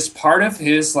 That's just part of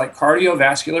his like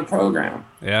cardiovascular program.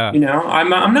 Yeah. You know,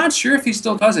 I'm not sure if he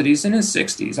still does it. He's in his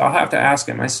 60s. I'll have to ask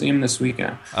him. I see him this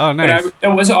weekend. Oh, nice. But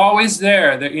it was always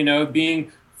there that, you know,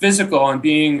 being physical and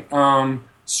being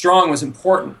strong was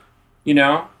important, you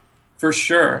know, for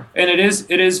sure. And it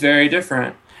is very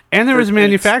different. And there was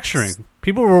manufacturing.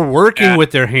 People were working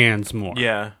with their hands more.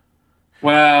 Yeah.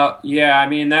 Well, yeah, I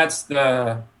mean,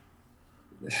 I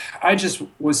just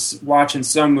was watching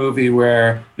some movie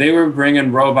where they were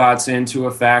bringing robots into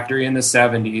a factory in the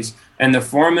 70s, and the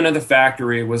foreman of the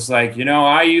factory was like, you know,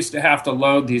 I used to have to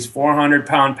load these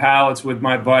 400-pound pallets with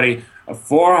my buddy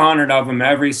 400 of them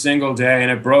every single day, and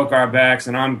it broke our backs,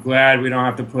 and I'm glad we don't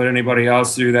have to put anybody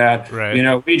else through that. Right. You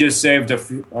know, we just saved a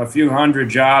few hundred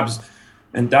jobs,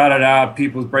 and da-da-da,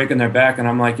 people's breaking their back. And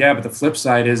I'm like, yeah, but the flip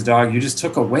side is, dog, you just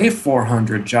took away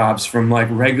 400 jobs from, like,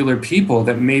 regular people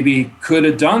that maybe could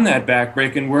have done that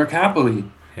back-breaking work happily.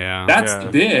 Yeah. That's the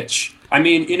bitch. I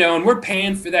mean, you know, and we're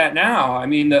paying for that now. I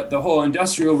mean, the whole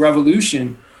Industrial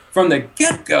Revolution from the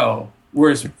get-go,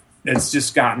 it's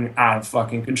just gotten out of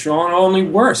fucking control and only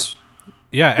worse.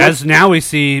 Yeah, as now we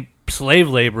see slave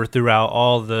labor throughout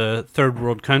all the third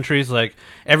world countries. Like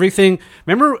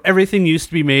remember everything used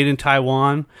to be made in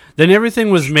Taiwan? Then everything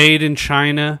was made in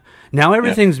China. Now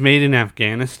everything's made in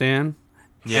Afghanistan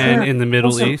and in the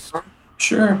Middle East.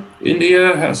 Sure.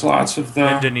 India has lots of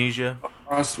the... Indonesia.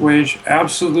 Cost wage.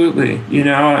 Absolutely. You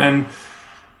know, and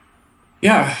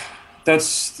yeah,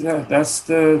 that's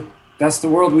the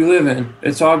world we live in.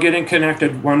 It's all getting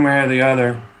connected one way or the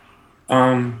other,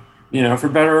 you know, for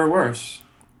better or worse.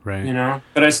 Right. You know,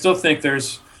 but I still think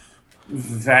there's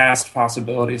vast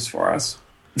possibilities for us.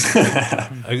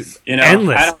 You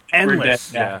know,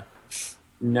 endless. Yeah.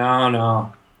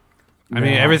 No. I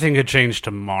mean, everything could change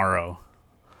tomorrow.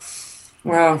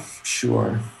 Well,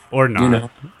 sure. Or not. You know,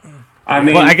 I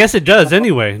mean, well, I guess it does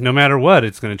anyway. No matter what,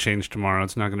 it's going to change tomorrow.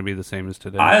 It's not going to be the same as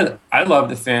today. I love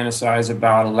to fantasize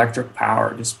about electric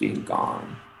power just being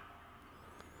gone.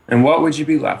 And what would you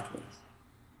be left with?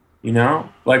 You know?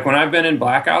 Like when I've been in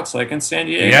blackouts, like in San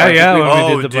Diego.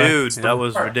 Oh, dude, that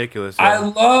was ridiculous. Yeah. I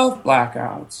love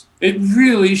blackouts. It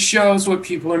really shows what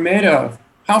people are made of.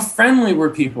 How friendly were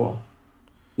people?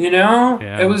 You know?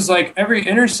 Yeah. It was like every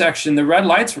intersection, the red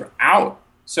lights were out.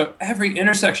 So every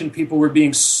intersection, people were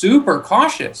being super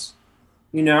cautious.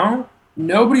 You know?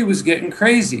 Nobody was getting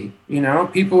crazy. You know?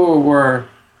 People were,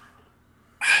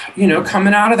 you know,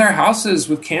 coming out of their houses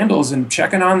with candles and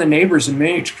checking on the neighbors and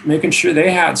making sure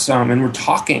they had some, and were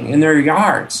talking in their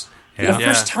yards. Yeah. The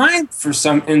first time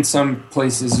in some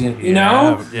places, you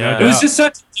know? Yeah. It was just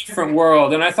such a different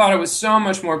world, and I thought it was so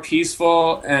much more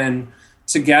peaceful and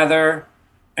together,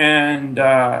 and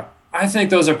I think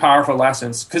those are powerful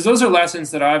lessons, because those are lessons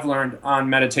that I've learned on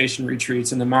meditation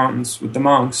retreats in the mountains with the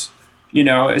monks. You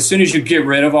know, as soon as you get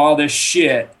rid of all this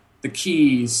shit, the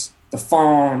keys, the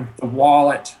phone, the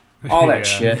wallet, all that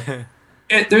shit,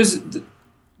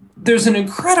 there's an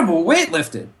incredible weight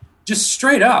lifted, just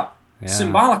straight up,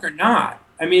 symbolic or not.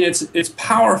 I mean, it's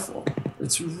powerful.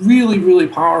 It's really, really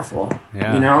powerful.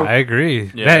 Yeah, you know? I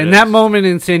agree. Yeah, that moment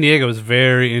in San Diego was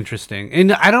very interesting.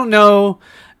 And I don't know,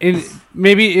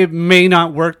 maybe it may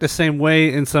not work the same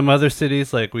way in some other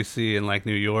cities like we see in like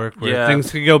New York, where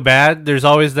things could go bad. There's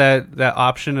always that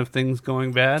option of things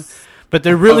going bad. But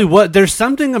there's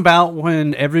something about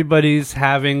when everybody's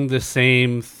having the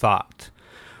same thought.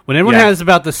 When everyone has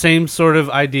about the same sort of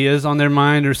ideas on their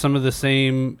mind, or some of the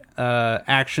same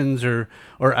actions or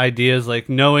ideas, like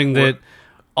knowing that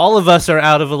all of us are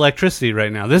out of electricity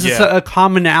right now. This is a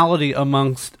commonality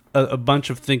amongst a bunch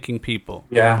of thinking people.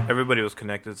 Yeah. Everybody was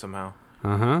connected somehow.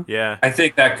 Uh-huh. Yeah. I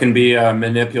think that can be a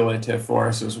manipulative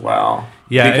force as well.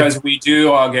 Yeah. Because we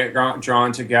do all get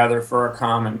drawn together for a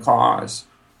common cause.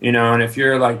 You know, and if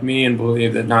you're like me and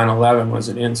believe that 9/11 was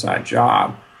an inside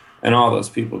job and all those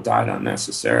people died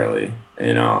unnecessarily,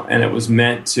 you know, and it was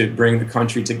meant to bring the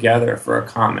country together for a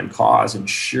common cause, and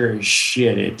sure as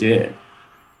shit it did.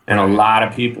 And a lot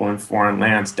of people in foreign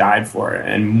lands died for it,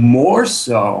 and more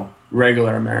so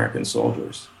regular American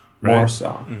soldiers. More so.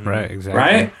 Mm-hmm. Right, exactly.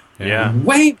 Right? Yeah.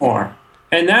 Way more.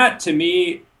 And that, to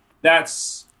me,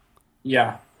 that's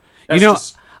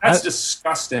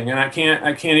disgusting. And I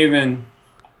can't even...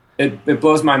 It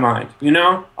blows my mind. You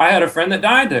know, I had a friend that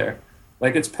died there.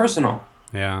 Like, it's personal.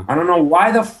 Yeah. I don't know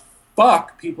why the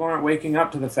fuck people aren't waking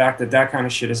up to the fact that kind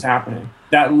of shit is happening.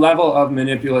 That level of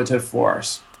manipulative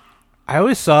force. I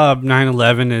always saw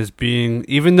 9/11 as being,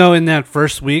 even though in that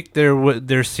first week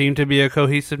there seemed to be a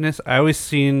cohesiveness, I've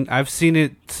seen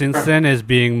it since then as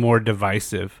being more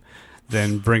divisive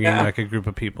than bringing like a group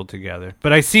of people together.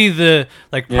 But I see the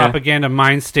propaganda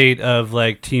mind state of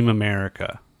like Team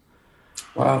America.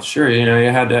 Well, sure, you know, you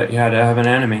had to have an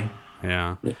enemy.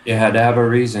 Yeah. You had to have a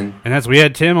reason. And we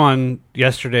had Tim on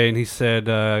yesterday, and he said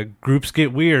groups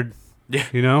get weird. Yeah.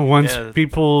 You know, once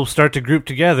people start to group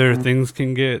together, things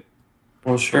can get...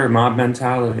 Well, sure, mob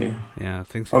mentality. Yeah,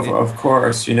 things of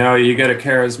course, you know, you get a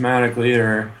charismatic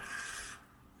leader,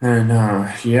 and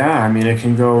I mean, it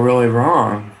can go really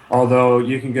wrong. Although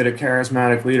you can get a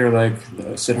charismatic leader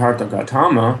like Siddhartha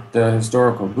Gautama, the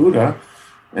historical Buddha,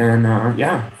 and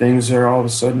things are all of a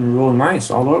sudden real nice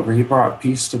all over. He brought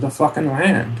peace to the fucking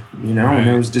land, you know. Right. And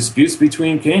there was disputes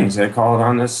between kings. They called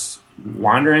on this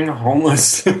wandering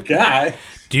homeless guy.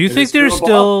 Do you It think is there's doable.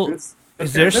 still It's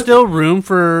is there okay. still room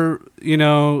for,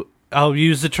 I'll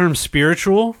use the term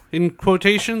spiritual in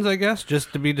quotations, I guess,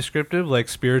 just to be descriptive, like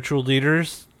spiritual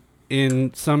leaders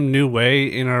in some new way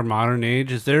in our modern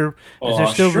age? Is there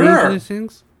still room for Sure. these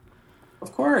things?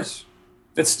 Of course.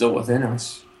 It's still within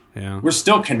us. Yeah. We're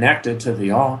still connected to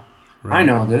the all. Right. I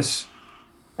know this.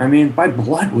 I mean, by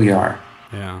blood we are.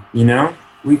 Yeah. You know?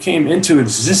 We came into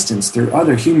existence through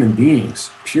other human beings,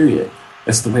 period.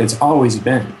 That's the way it's always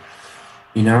been.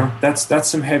 You know? That's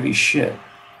some heavy shit.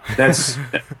 That's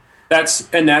that's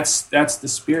the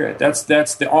spirit. That's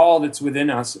the all that's within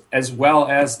us, as well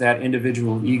as that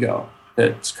individual ego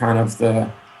that's kind of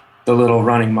the little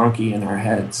running monkey in our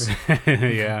heads.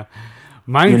 Yeah.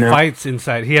 Mine fights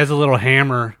inside. He has a little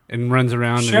hammer and runs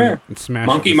around and smashes.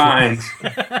 Monkey mind.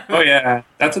 Oh yeah,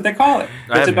 that's what they call it.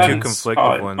 I have That's two what conflictive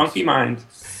call it, ones. Monkey mind.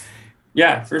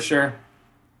 Yeah, for sure.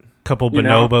 Couple You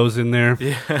know? bonobos in there,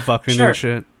 fucking Sure. and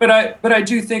shit. But I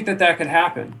do think that could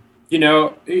happen. You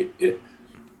know,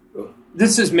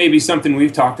 this is maybe something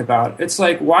we've talked about. It's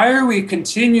like, why are we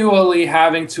continually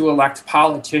having to elect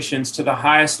politicians to the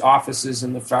highest offices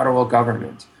in the federal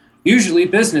government? Usually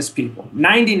business people,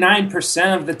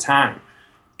 99% of the time.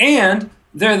 And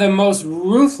they're the most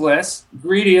ruthless,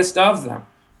 greediest of them.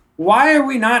 Why are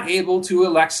we not able to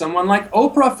elect someone like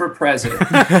Oprah for president?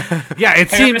 Yeah, it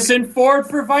seems Harrison Ford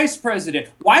for vice president?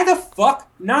 Why the fuck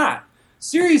not?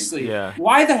 Seriously, Yeah.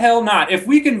 Why the hell not? If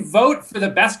we can vote for the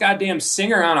best goddamn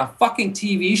singer on a fucking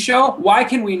TV show, why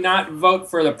can we not vote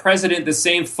for the president the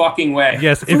same fucking way?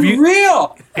 Yes, For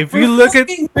if For you look at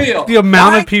fucking real. the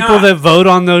amount Why of people not? that vote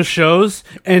on those shows,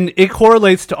 and it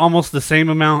correlates to almost the same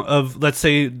amount of, let's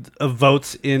say, of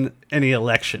votes in any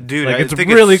election. Dude, like, I it's think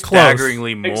really it's close.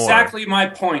 staggeringly more. Exactly my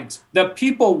point. The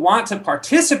people want to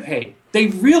participate. They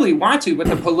really want to, but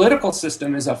the political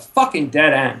system is a fucking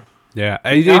dead end. Yeah,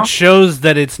 know? it shows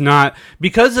that it's not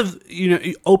because of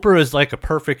Oprah is like a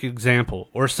perfect example,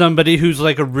 or somebody who's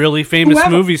like a really famous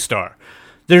Whoever. movie star.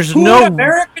 There's Who no would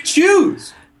America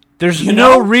choose? there's you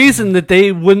no know? reason that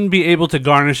they wouldn't be able to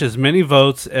garnish as many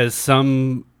votes as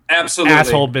some Absolutely.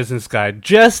 asshole business guy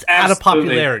just out of Absolutely.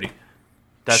 popularity.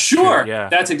 That's Sure. true, yeah.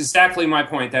 That's exactly my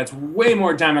point. That's way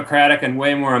more democratic and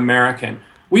way more American.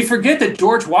 We forget that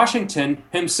George Washington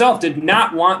himself did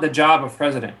not want the job of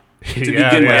president. To begin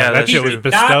with. that He shit was did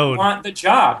bestowed. not want the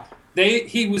job.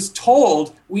 He was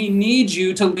told, we need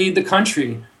you to lead the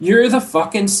country. You're the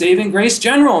fucking saving grace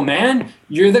general, man.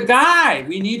 You're the guy.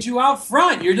 We need you out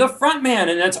front. You're the front man,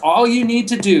 and that's all you need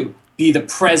to do. Be the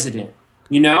president,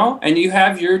 you know? And you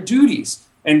have your duties.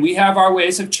 And we have our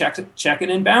ways of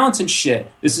checking and balancing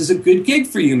shit. This is a good gig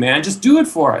for you, man. Just do it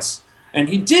for us. And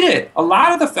he did it. A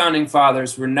lot of the founding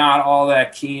fathers were not all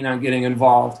that keen on getting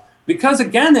involved. Because,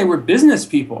 again, they were business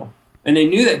people. And they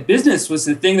knew that business was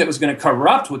the thing that was going to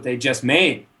corrupt what they just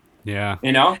made. Yeah.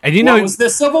 You know? And you what know- was the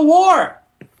Civil War?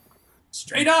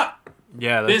 Straight up.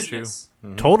 Yeah, that's Business.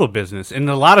 Total business, and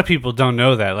a lot of people don't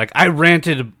know that. Like I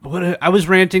was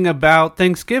ranting about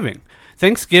Thanksgiving.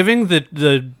 Thanksgiving,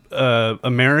 the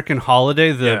American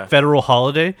holiday, the Yeah. federal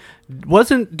holiday,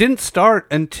 didn't start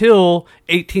until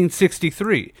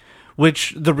 1863.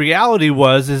 Which the reality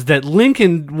is that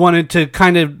Lincoln wanted to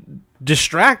kind of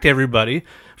distract everybody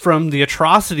from the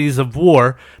atrocities of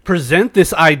war, present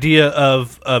this idea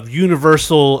of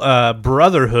universal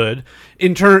brotherhood,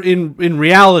 in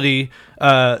reality,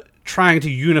 trying to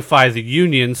unify the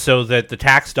Union so that the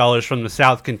tax dollars from the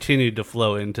South continued to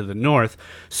flow into the North.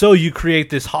 So you create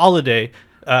this holiday,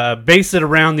 base it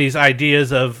around these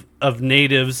ideas of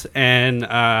natives and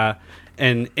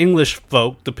English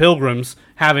folk, the Pilgrims,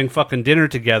 having fucking dinner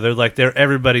together like they're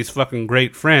everybody's fucking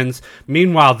great friends.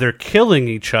 Meanwhile, they're killing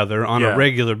each other on a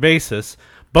regular basis,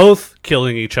 both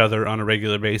killing each other on a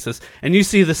regular basis. And you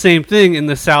see the same thing in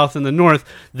the South and the North,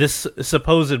 this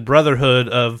supposed brotherhood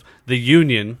of the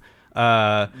Union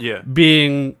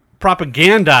being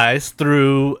propagandized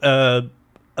through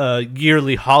a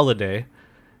yearly holiday.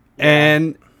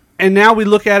 And now we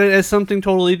look at it as something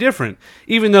totally different,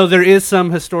 even though there is some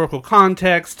historical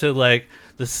context to like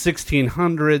the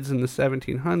 1600s and the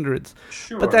 1700s.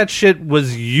 Sure. But that shit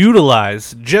was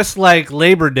utilized just like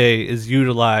Labor Day is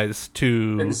utilized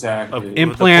to Exactly.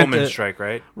 implant the Pullman a- strike,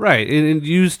 right? right, and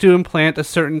used to implant a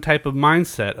certain type of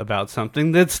mindset about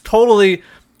something that's totally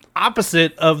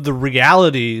opposite of the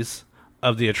realities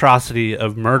of the atrocity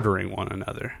of murdering one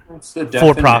another. It's the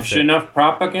for profit. definition of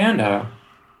propaganda.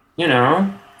 You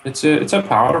know, it's a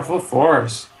powerful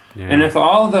force. Yeah. And if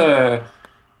all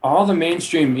the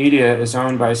mainstream media is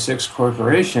owned by 6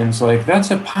 corporations, like that's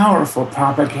a powerful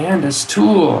propagandist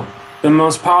tool. the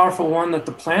most powerful one that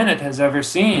the planet has ever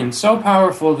seen. So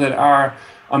powerful that our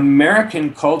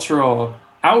American cultural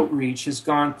outreach has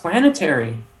gone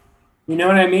planetary. You know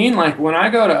what I mean? Like when I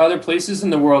go to other places in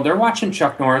the world, they're watching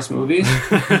Chuck Norris movies.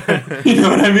 You know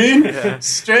what I mean? Yeah.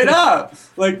 Straight up.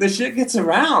 Like the shit gets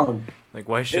around. Like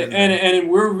why shouldn't and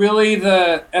we're really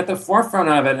at the forefront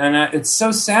of it, and it's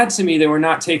so sad to me that we're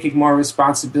not taking more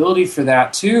responsibility for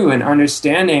that too, and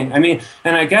understanding. I mean,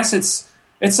 and I guess it's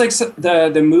like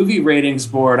the movie ratings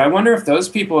board. I wonder if those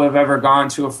people have ever gone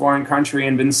to a foreign country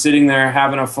and been sitting there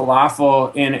having a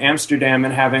falafel in Amsterdam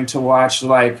and having to watch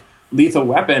like Lethal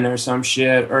Weapon or some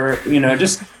shit, or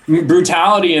just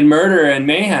brutality and murder and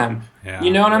mayhem. Yeah,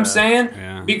 you know what I'm saying?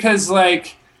 Yeah. Because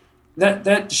like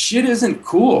that shit isn't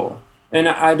cool. And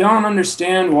I don't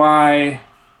understand why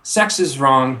sex is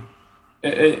wrong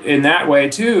in that way,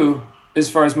 too, as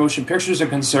far as motion pictures are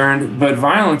concerned, but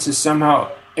violence is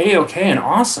somehow A-okay and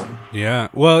awesome. Yeah.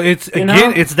 Well, it's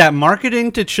that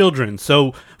marketing to children.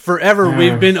 So forever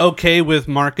we've been okay with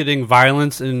marketing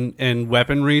violence and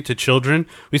weaponry to children.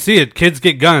 We see it. Kids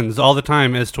get guns all the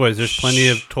time as toys. There's plenty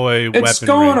of toy weaponry. It's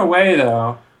going away,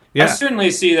 though. Yeah. I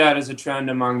certainly see that as a trend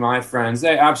among my friends.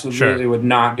 They absolutely would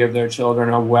not give their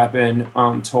children a weapon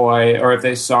toy, or if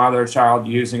they saw their child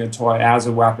using a toy as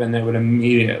a weapon, they would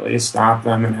immediately stop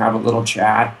them and have a little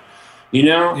chat.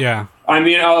 Yeah. I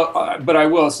mean, but I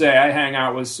will say I hang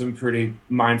out with some pretty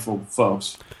mindful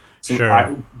folks.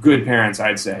 Some good parents,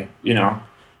 I'd say,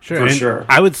 For sure.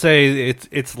 I would say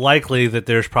it's likely that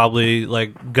there's probably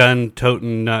like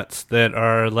gun-toting nuts that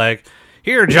are like,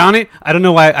 here, Johnny. I don't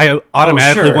know why I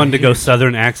automatically wanted to go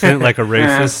Southern accent like a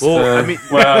racist.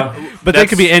 But they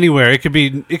could be anywhere. It could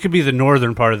be the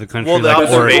northern part of the country. Well, the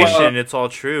observation, it's all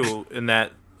true in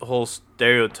that whole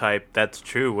stereotype. That's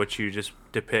true. What you just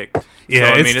depict.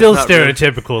 Yeah, it's still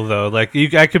stereotypical though. Like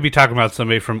I could be talking about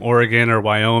somebody from Oregon or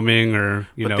Wyoming or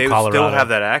Colorado. They still have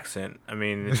that accent. I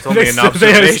mean, it's only an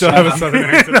observation. They still have a Southern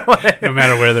accent, no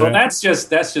matter where they're. Well, that's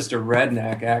just a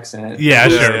redneck accent. Yeah,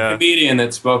 There's sure. a comedian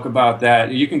that spoke about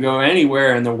that. You can go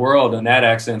anywhere in the world and that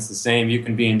accent's the same. You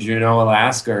can be in Juneau,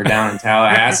 Alaska, or down in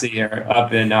Tallahassee, or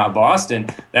up in Boston.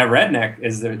 That redneck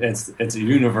it's a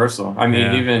universal. I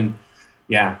mean,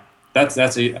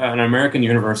 That's an American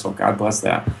universal. God bless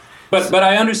that. But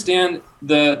I understand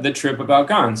the trip about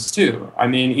guns too. I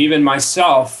mean, even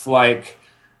myself, like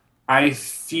I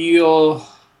feel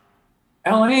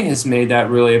LA has made that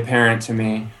really apparent to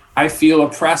me. I feel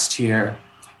oppressed here,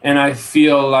 and I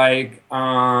feel like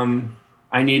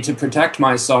I need to protect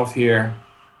myself here,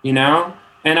 And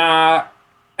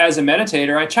as a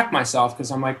meditator, I check myself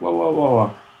because I'm like,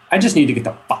 whoa, I just need to get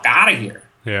the fuck out of here.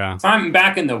 Yeah. If I'm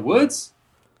back in the woods,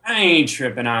 I ain't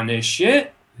tripping on this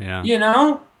shit. Yeah.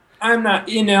 I'm not,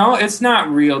 it's not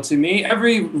real to me.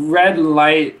 Every red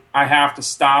light I have to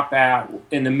stop at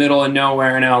in the middle of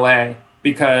nowhere in LA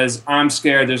because I'm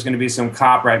scared there's going to be some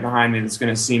cop right behind me that's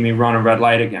going to see me run a red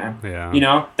light again.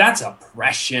 Yeah. That's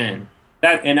oppression.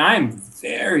 And I'm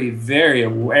very, very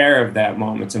aware of that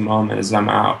moment to moment as I'm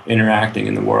out interacting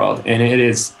in the world. And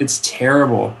it's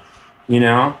terrible,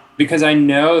 because I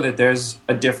know that there's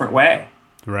a different way.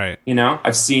 Right.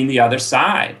 I've seen the other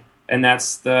side, and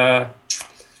that's the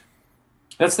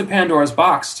Pandora's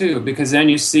box too, because then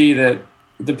you see that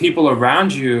the people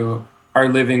around you are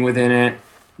living within it,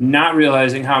 not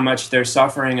realizing how much they're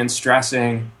suffering and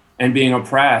stressing and being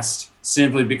oppressed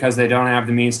simply because they don't have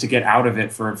the means to get out of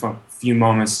it for a few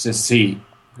moments to see.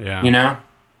 Yeah.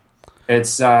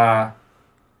 It's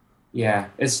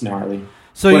it's gnarly.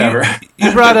 So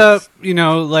you brought up,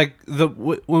 like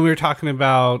when we were talking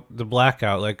about the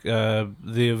blackout, like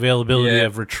the availability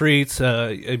of retreats.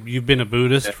 You've been a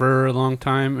Buddhist for a long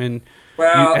time, and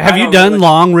have you done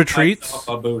long retreats?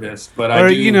 I'm a Buddhist, but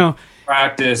I do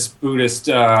practice Buddhist.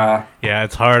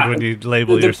 It's hard when you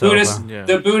label yourself.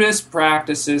 The Buddhist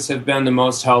practices have been the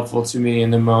most helpful to me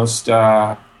and the most.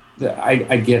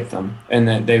 I get them, and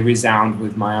that they resound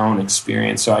with my own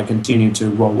experience, so I continue to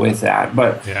roll with that.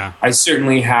 But I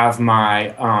certainly have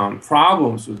my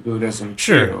problems with Buddhism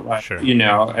too.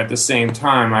 Sure. At the same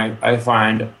time, I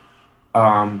find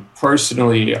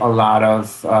personally a lot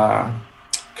of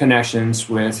connections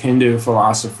with Hindu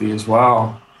philosophy as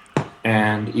well,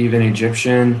 and even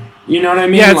Egyptian. You know what I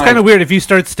mean? Yeah, it's kind of weird. If you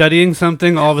start studying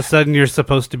something, all of a sudden you're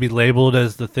supposed to be labeled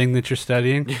as the thing that you're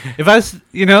studying. If I,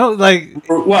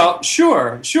 Well,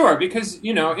 sure, because,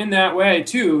 in that way,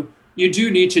 too, you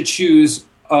do need to choose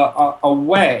a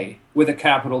way with a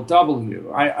capital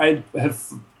W. I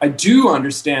do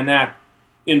understand that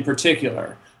in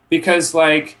particular, because,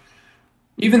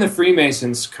 even the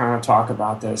Freemasons kind of talk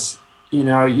about this. You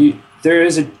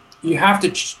have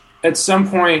to at some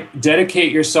point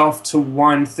dedicate yourself to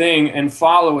one thing and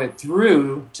follow it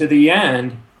through to the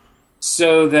end,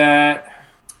 so that,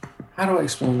 how do I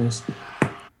explain this?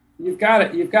 You've got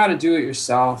to do it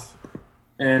yourself,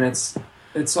 and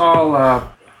it's all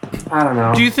I don't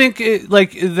know. Do you think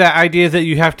like the idea that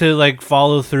you have to like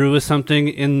follow through with something,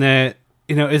 in that,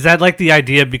 you know, is that like the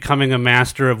idea of becoming a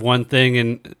master of one thing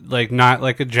and like not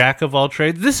like a jack of all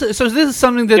trades? This is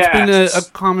something that's been a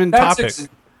common topic.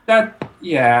 I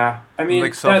mean,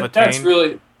 like that's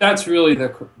really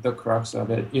the crux of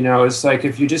it. You know, it's like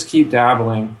if you just keep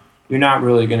dabbling, you're not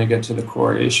really going to get to the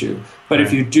core issue. But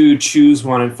if you do choose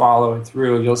one and follow it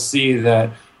through, you'll see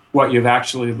that what you've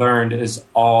actually learned is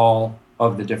all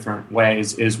of the different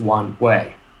ways is one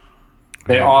way.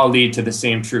 They all lead to the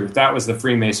same truth. That was the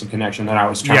Freemason connection that I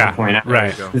was trying to point out.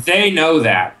 Right. They know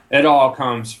that it all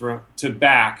comes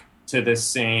back to the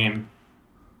same,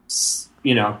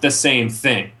 you know, the same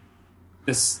thing,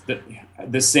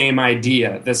 the same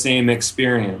idea, the same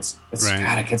experience.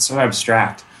 God, it gets so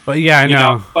abstract. But yeah, I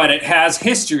know. But it has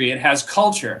history. It has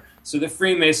culture. So the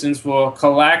Freemasons will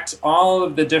collect all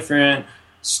of the different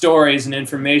stories and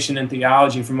information and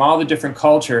theology from all the different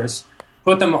cultures,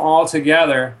 put them all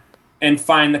together, and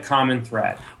find the common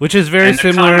thread. Which is very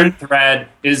similar. The common thread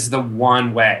is the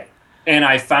one way. And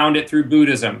I found it through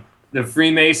Buddhism. The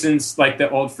Freemasons, like the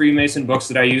old Freemason books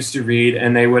that I used to read,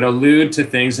 and they would allude to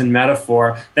things in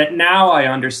metaphor that now I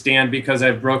understand because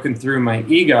I've broken through my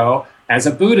ego as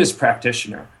a Buddhist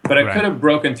practitioner. But I could have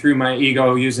broken through my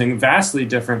ego using vastly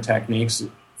different techniques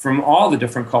from all the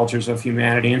different cultures of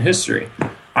humanity and history.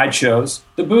 I chose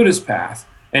the Buddhist path,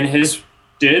 and his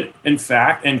did, in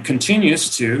fact, and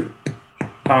continues to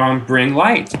bring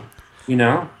light, you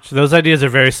know? So those ideas are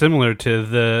very similar to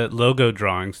the logo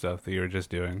drawing stuff that you were just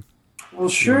doing. Well,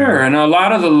 sure, and a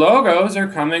lot of the logos are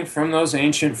coming from those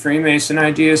ancient Freemason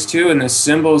ideas too, and the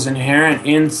symbols inherent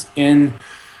in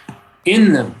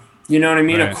them. You know what I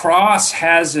mean? Right. A cross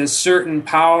has a certain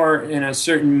power and a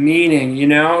certain meaning, you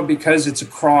know, because it's a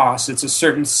cross. It's a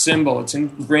certain symbol. It's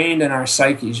ingrained in our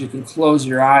psyches. You can close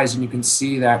your eyes and you can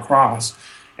see that cross.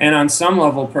 And on some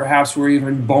level, perhaps we're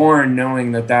even born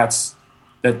knowing what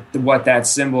that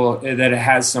symbol, that it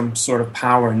has some sort of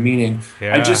power and meaning.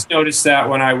 Yeah. I just noticed that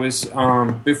when I was,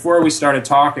 before we started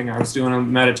talking, I was doing a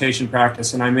meditation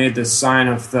practice, and I made this sign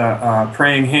of the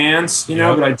praying hands, you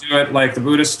know, but I do it like the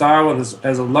Buddhist style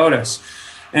as a lotus.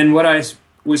 And what I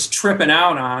was tripping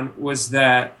out on was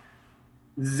that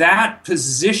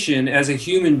position as a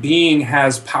human being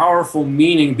has powerful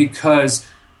meaning, because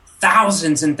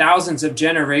thousands and thousands of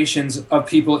generations of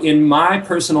people in my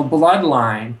personal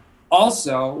bloodline,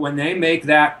 also, when they make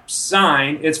that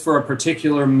sign, it's for a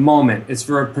particular moment. It's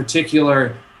for a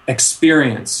particular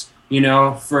experience, you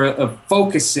know, for a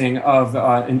focusing of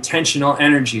intentional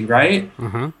energy, right?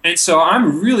 Mm-hmm. And so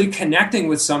I'm really connecting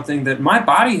with something that my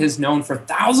body has known for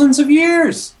thousands of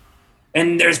years.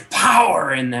 And there's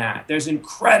power in that. There's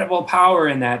incredible power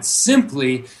in that,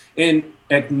 simply in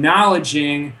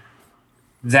acknowledging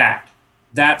that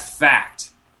fact,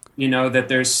 you know, that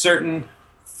there's certain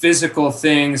physical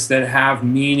things that have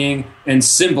meaning, and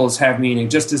symbols have meaning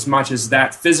just as much as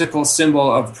that physical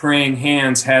symbol of praying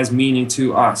hands has meaning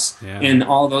to us in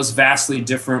all those vastly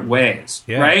different ways,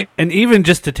 right? And even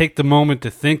just to take the moment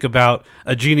to think about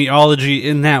a genealogy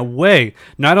in that way,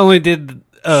 not only did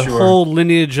a whole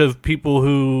lineage of people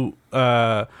who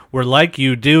were like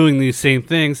you doing these same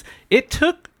things, it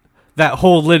took that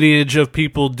whole lineage of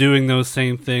people doing those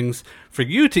same things for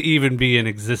you to even be in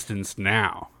existence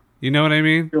now. You know what I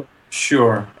mean?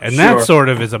 Sure. And that sort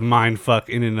of is a mind fuck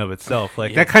in and of itself.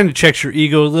 Like, that kind of checks your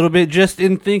ego a little bit just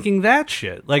in thinking that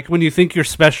shit. Like, when you think you're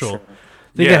special.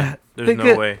 There's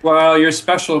no way. Well, you're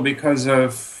special because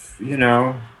of, you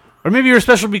know... Or maybe you're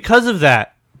special because of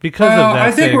that.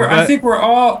 I think we're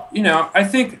all, you know, I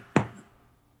think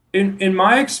in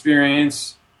my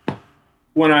experience,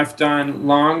 when I've done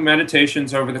long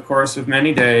meditations over the course of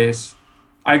many days,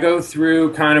 I go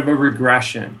through kind of a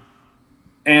regression.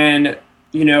 And,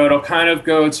 you know, it'll kind of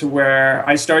go to where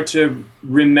I start to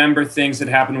remember things that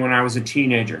happened when I was a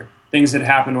teenager, things that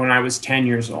happened when I was 10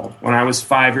 years old, when I was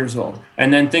 5 years old.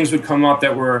 And then things would come up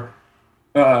that were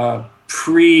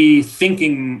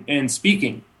pre-thinking and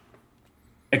speaking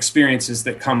experiences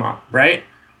that come up, right?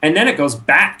 And then it goes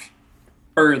back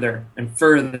further and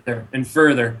further and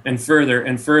further and further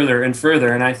and further and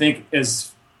further. And I think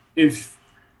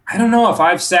I don't know if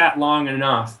I've sat long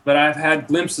enough, but I've had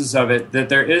glimpses of it, that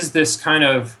there is this kind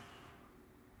of,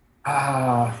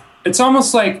 it's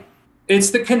almost like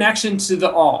it's the connection to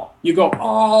the all. You go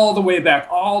all the way back,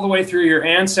 all the way through your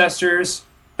ancestors,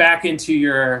 back into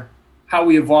your how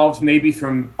we evolved maybe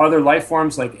from other life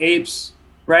forms like apes,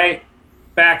 right?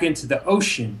 Back into the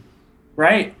ocean,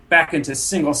 right? Back into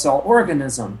single cell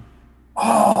organism,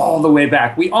 all the way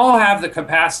back. We all have the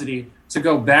capacity to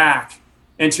go back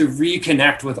and to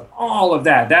reconnect with all of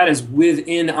that. That is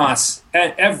within us,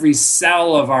 at every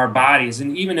cell of our bodies,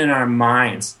 and even in our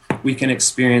minds, we can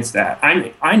experience that.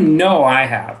 I know I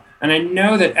have, and I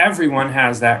know that everyone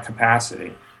has that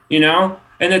capacity, and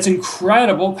it's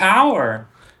incredible power.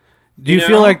 Do you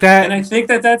feel like that? And I think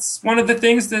that that's one of the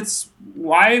things that's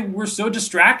why we're so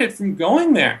distracted from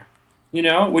going there.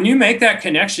 When you make that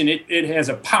connection, it has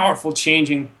a powerful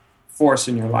changing force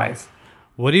in your life.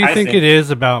 What do you think it is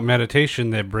about meditation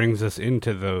that brings us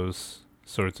into those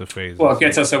sorts of phases? Well, it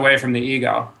gets us away from the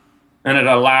ego, and it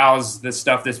allows the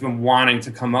stuff that's been wanting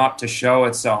to come up to show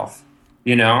itself,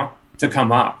 to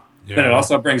come up. Yeah. But it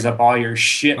also brings up all your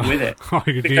shit with it.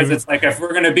 Because it's like, if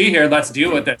we're going to be here, let's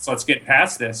deal with this. Let's get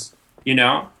past this,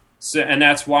 So, and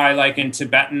that's why, like in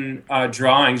Tibetan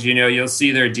drawings, you'll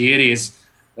see their deities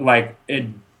like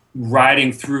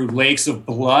riding through lakes of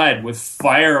blood with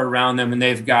fire around them, and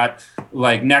they've got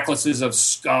like necklaces of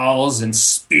skulls and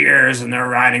spears, and they're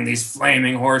riding these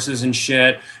flaming horses and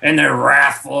shit, and they're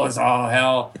wrathful as all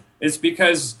hell. It's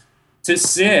because to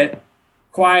sit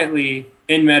quietly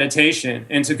in meditation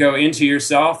and to go into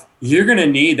yourself, you're going to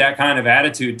need that kind of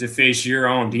attitude to face your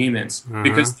own demons,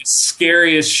 because the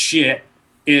scariest shit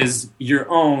is your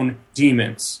own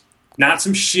demons. Not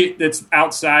some shit that's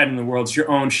outside in the world. It's your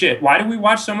own shit. Why do we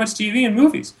watch so much TV and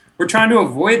movies? We're trying to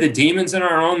avoid the demons in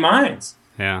our own minds.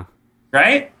 Yeah.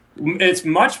 Right? It's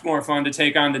much more fun to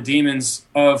take on the demons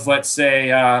of, let's say,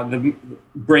 the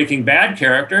Breaking Bad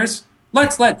characters.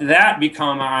 Let's let that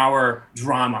become our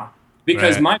drama.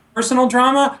 Because my personal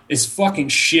drama is fucking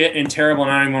shit and terrible,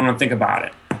 and I don't even want to think about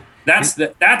it. That's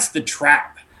the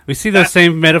trap. We see those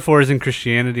same metaphors in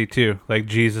Christianity too, like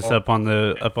Jesus up on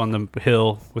the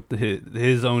hill with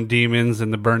his own demons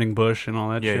and the burning bush and all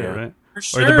that shit, right? For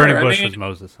sure. Or the burning bush was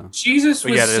Moses, huh? Jesus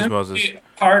was simply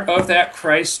part of that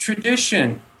Christ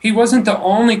tradition. He wasn't the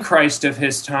only Christ of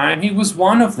his time. He was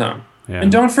one of them. Yeah.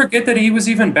 And don't forget that he was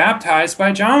even baptized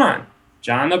by John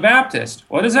the Baptist.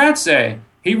 What does that say?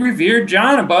 He revered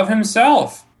John above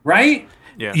himself, right?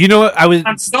 Yeah. You know what?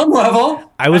 On some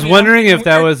level. I was wondering if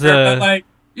that was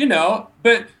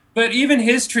but even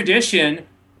his tradition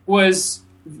was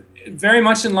very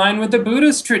much in line with the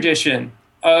Buddhist tradition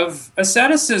of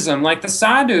asceticism, like the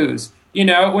sadhus.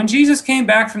 When Jesus came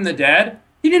back from the dead,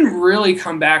 he didn't really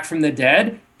come back from the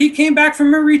dead. He came back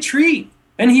from a retreat,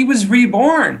 and he was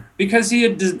reborn because he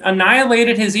had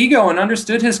annihilated his ego and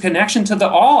understood his connection to the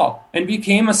all and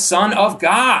became a son of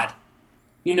God.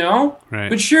 Right.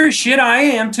 But sure as shit, I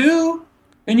am too.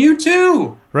 And you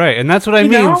too. Right, and that's what I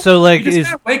mean. So, like, you just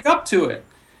gotta wake up to it.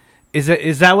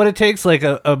 Is that what it takes? Like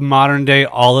a modern day,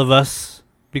 all of us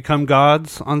become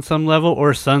gods on some level,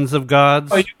 or sons of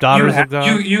gods, daughters of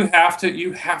God. You have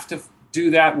to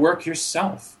do that work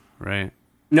yourself. Right.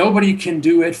 Nobody can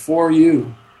do it for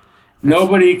you.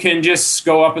 Nobody can just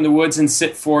go up in the woods and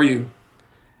sit for you.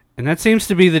 And that seems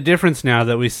to be the difference now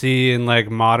that we see in like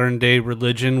modern day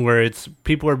religion, where it's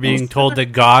people are being told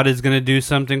that God is going to do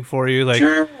something for you. Like,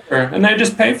 sure, and they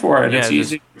just pay for it. Yeah, it's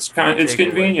easy. It's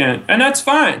convenient, and that's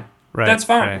fine. Right, that's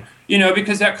fine. Right.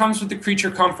 Because that comes with the creature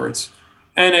comforts.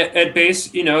 And at base,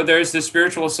 there's the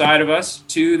spiritual side of us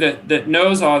too that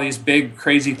knows all these big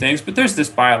crazy things. But there's this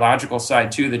biological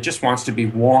side too that just wants to be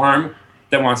warm,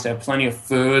 that wants to have plenty of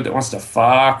food, that wants to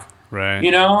fuck. Right.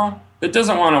 That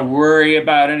doesn't want to worry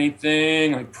about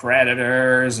anything like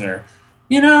predators or,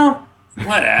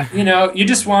 whatever. You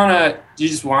just want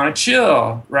to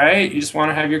chill, right? You just want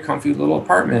to have your comfy little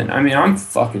apartment. I mean, I'm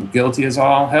fucking guilty as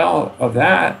all hell of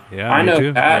that. Yeah, I know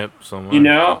too. that.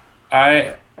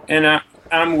 Yep,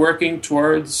 I'm working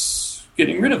towards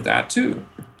getting rid of that too.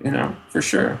 For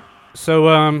sure.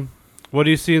 So, what do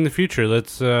you see in the future?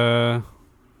 Let's.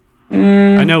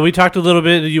 I know we talked a little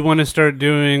bit. You want to start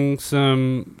doing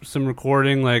some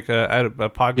recording, like a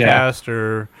podcast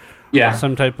or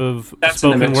some type of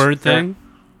spoken word thing.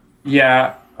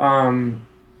 Yeah,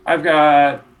 I've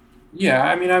got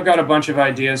a bunch of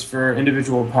ideas for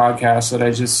individual podcasts that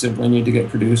I just simply need to get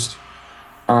produced.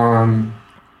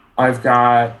 I've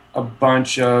got a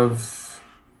bunch of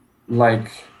like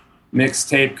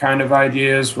mixtape kind of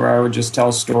ideas where I would just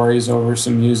tell stories over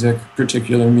some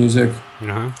particular music.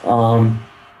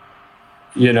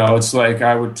 It's like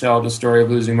I would tell the story of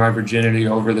losing my virginity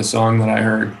over the song that I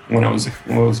heard when it was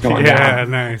going down. Yeah,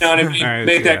 nice. You know what I mean? Nice,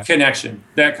 Make that connection,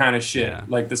 that kind of shit. Yeah.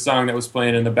 Like the song that was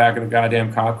playing in the back of the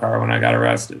goddamn cop car when I got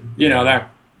arrested.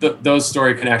 Those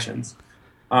story connections.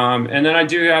 And then I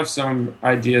do have some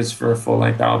ideas for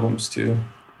full-length albums too.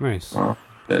 Nice.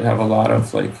 That have a lot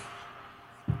of like,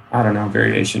 I don't know,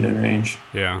 variation in range.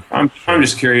 Yeah. I'm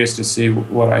just curious to see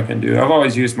what I can do. I've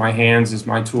always used my hands as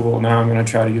my tool. Now I'm going to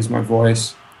try to use my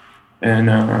voice. And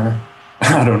I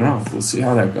don't know. We'll see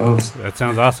how that goes. That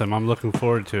sounds awesome. I'm looking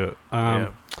forward to it. I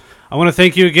want to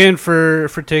thank you again for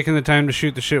taking the time to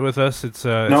shoot the shit with us. It's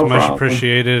much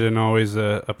appreciated and always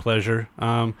a pleasure.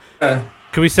 Can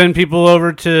we send people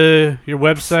over to your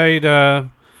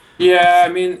website? Yeah, I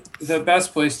mean, the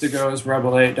best place to go is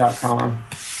rebel8.com.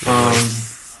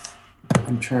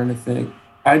 I'm trying to think.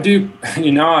 I do,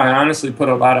 I honestly put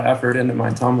a lot of effort into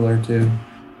my Tumblr, too.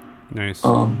 Nice.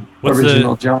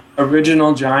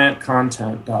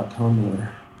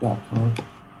 originalgiantcontent.tumblr.com.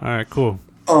 All right, cool.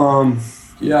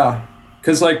 Yeah.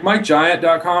 Because, like,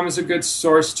 MikeGiant.com is a good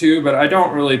source, too, but I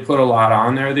don't really put a lot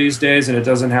on there these days, and it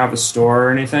doesn't have a store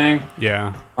or anything.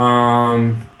 Yeah.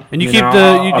 And you do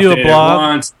a blog?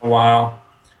 Once in a while.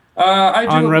 I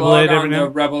do on a Rebel blog 8 on every now? the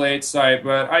Rebel 8 site,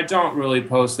 but I don't really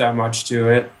post that much to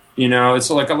it. It's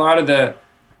like a lot of the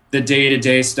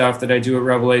day-to-day stuff that I do at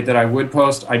Rebel 8 that I would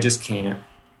post, I just can't.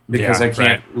 Because I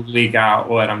can't leak out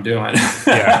what I'm doing.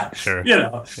 Yeah, sure.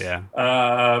 Yeah. That's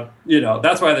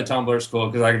why the Tumblr's cool,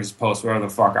 because I can just post whatever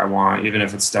the fuck I want, even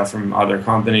if it's stuff from other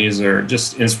companies or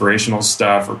just inspirational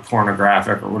stuff or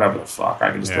pornographic or whatever the fuck.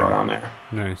 I can just throw it on there.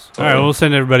 Nice. All right, we'll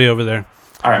send everybody over there.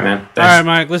 All right, man. Thanks. All right,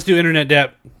 Mike. Let's do Internet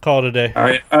Dap. Call it a day. All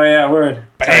right. Oh, yeah, word.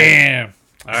 Bam.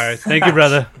 All right. Thank you,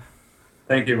 brother.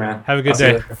 Thank you, man. Have a good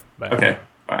day. Bye. Okay.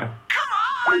 Bye. Come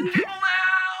on!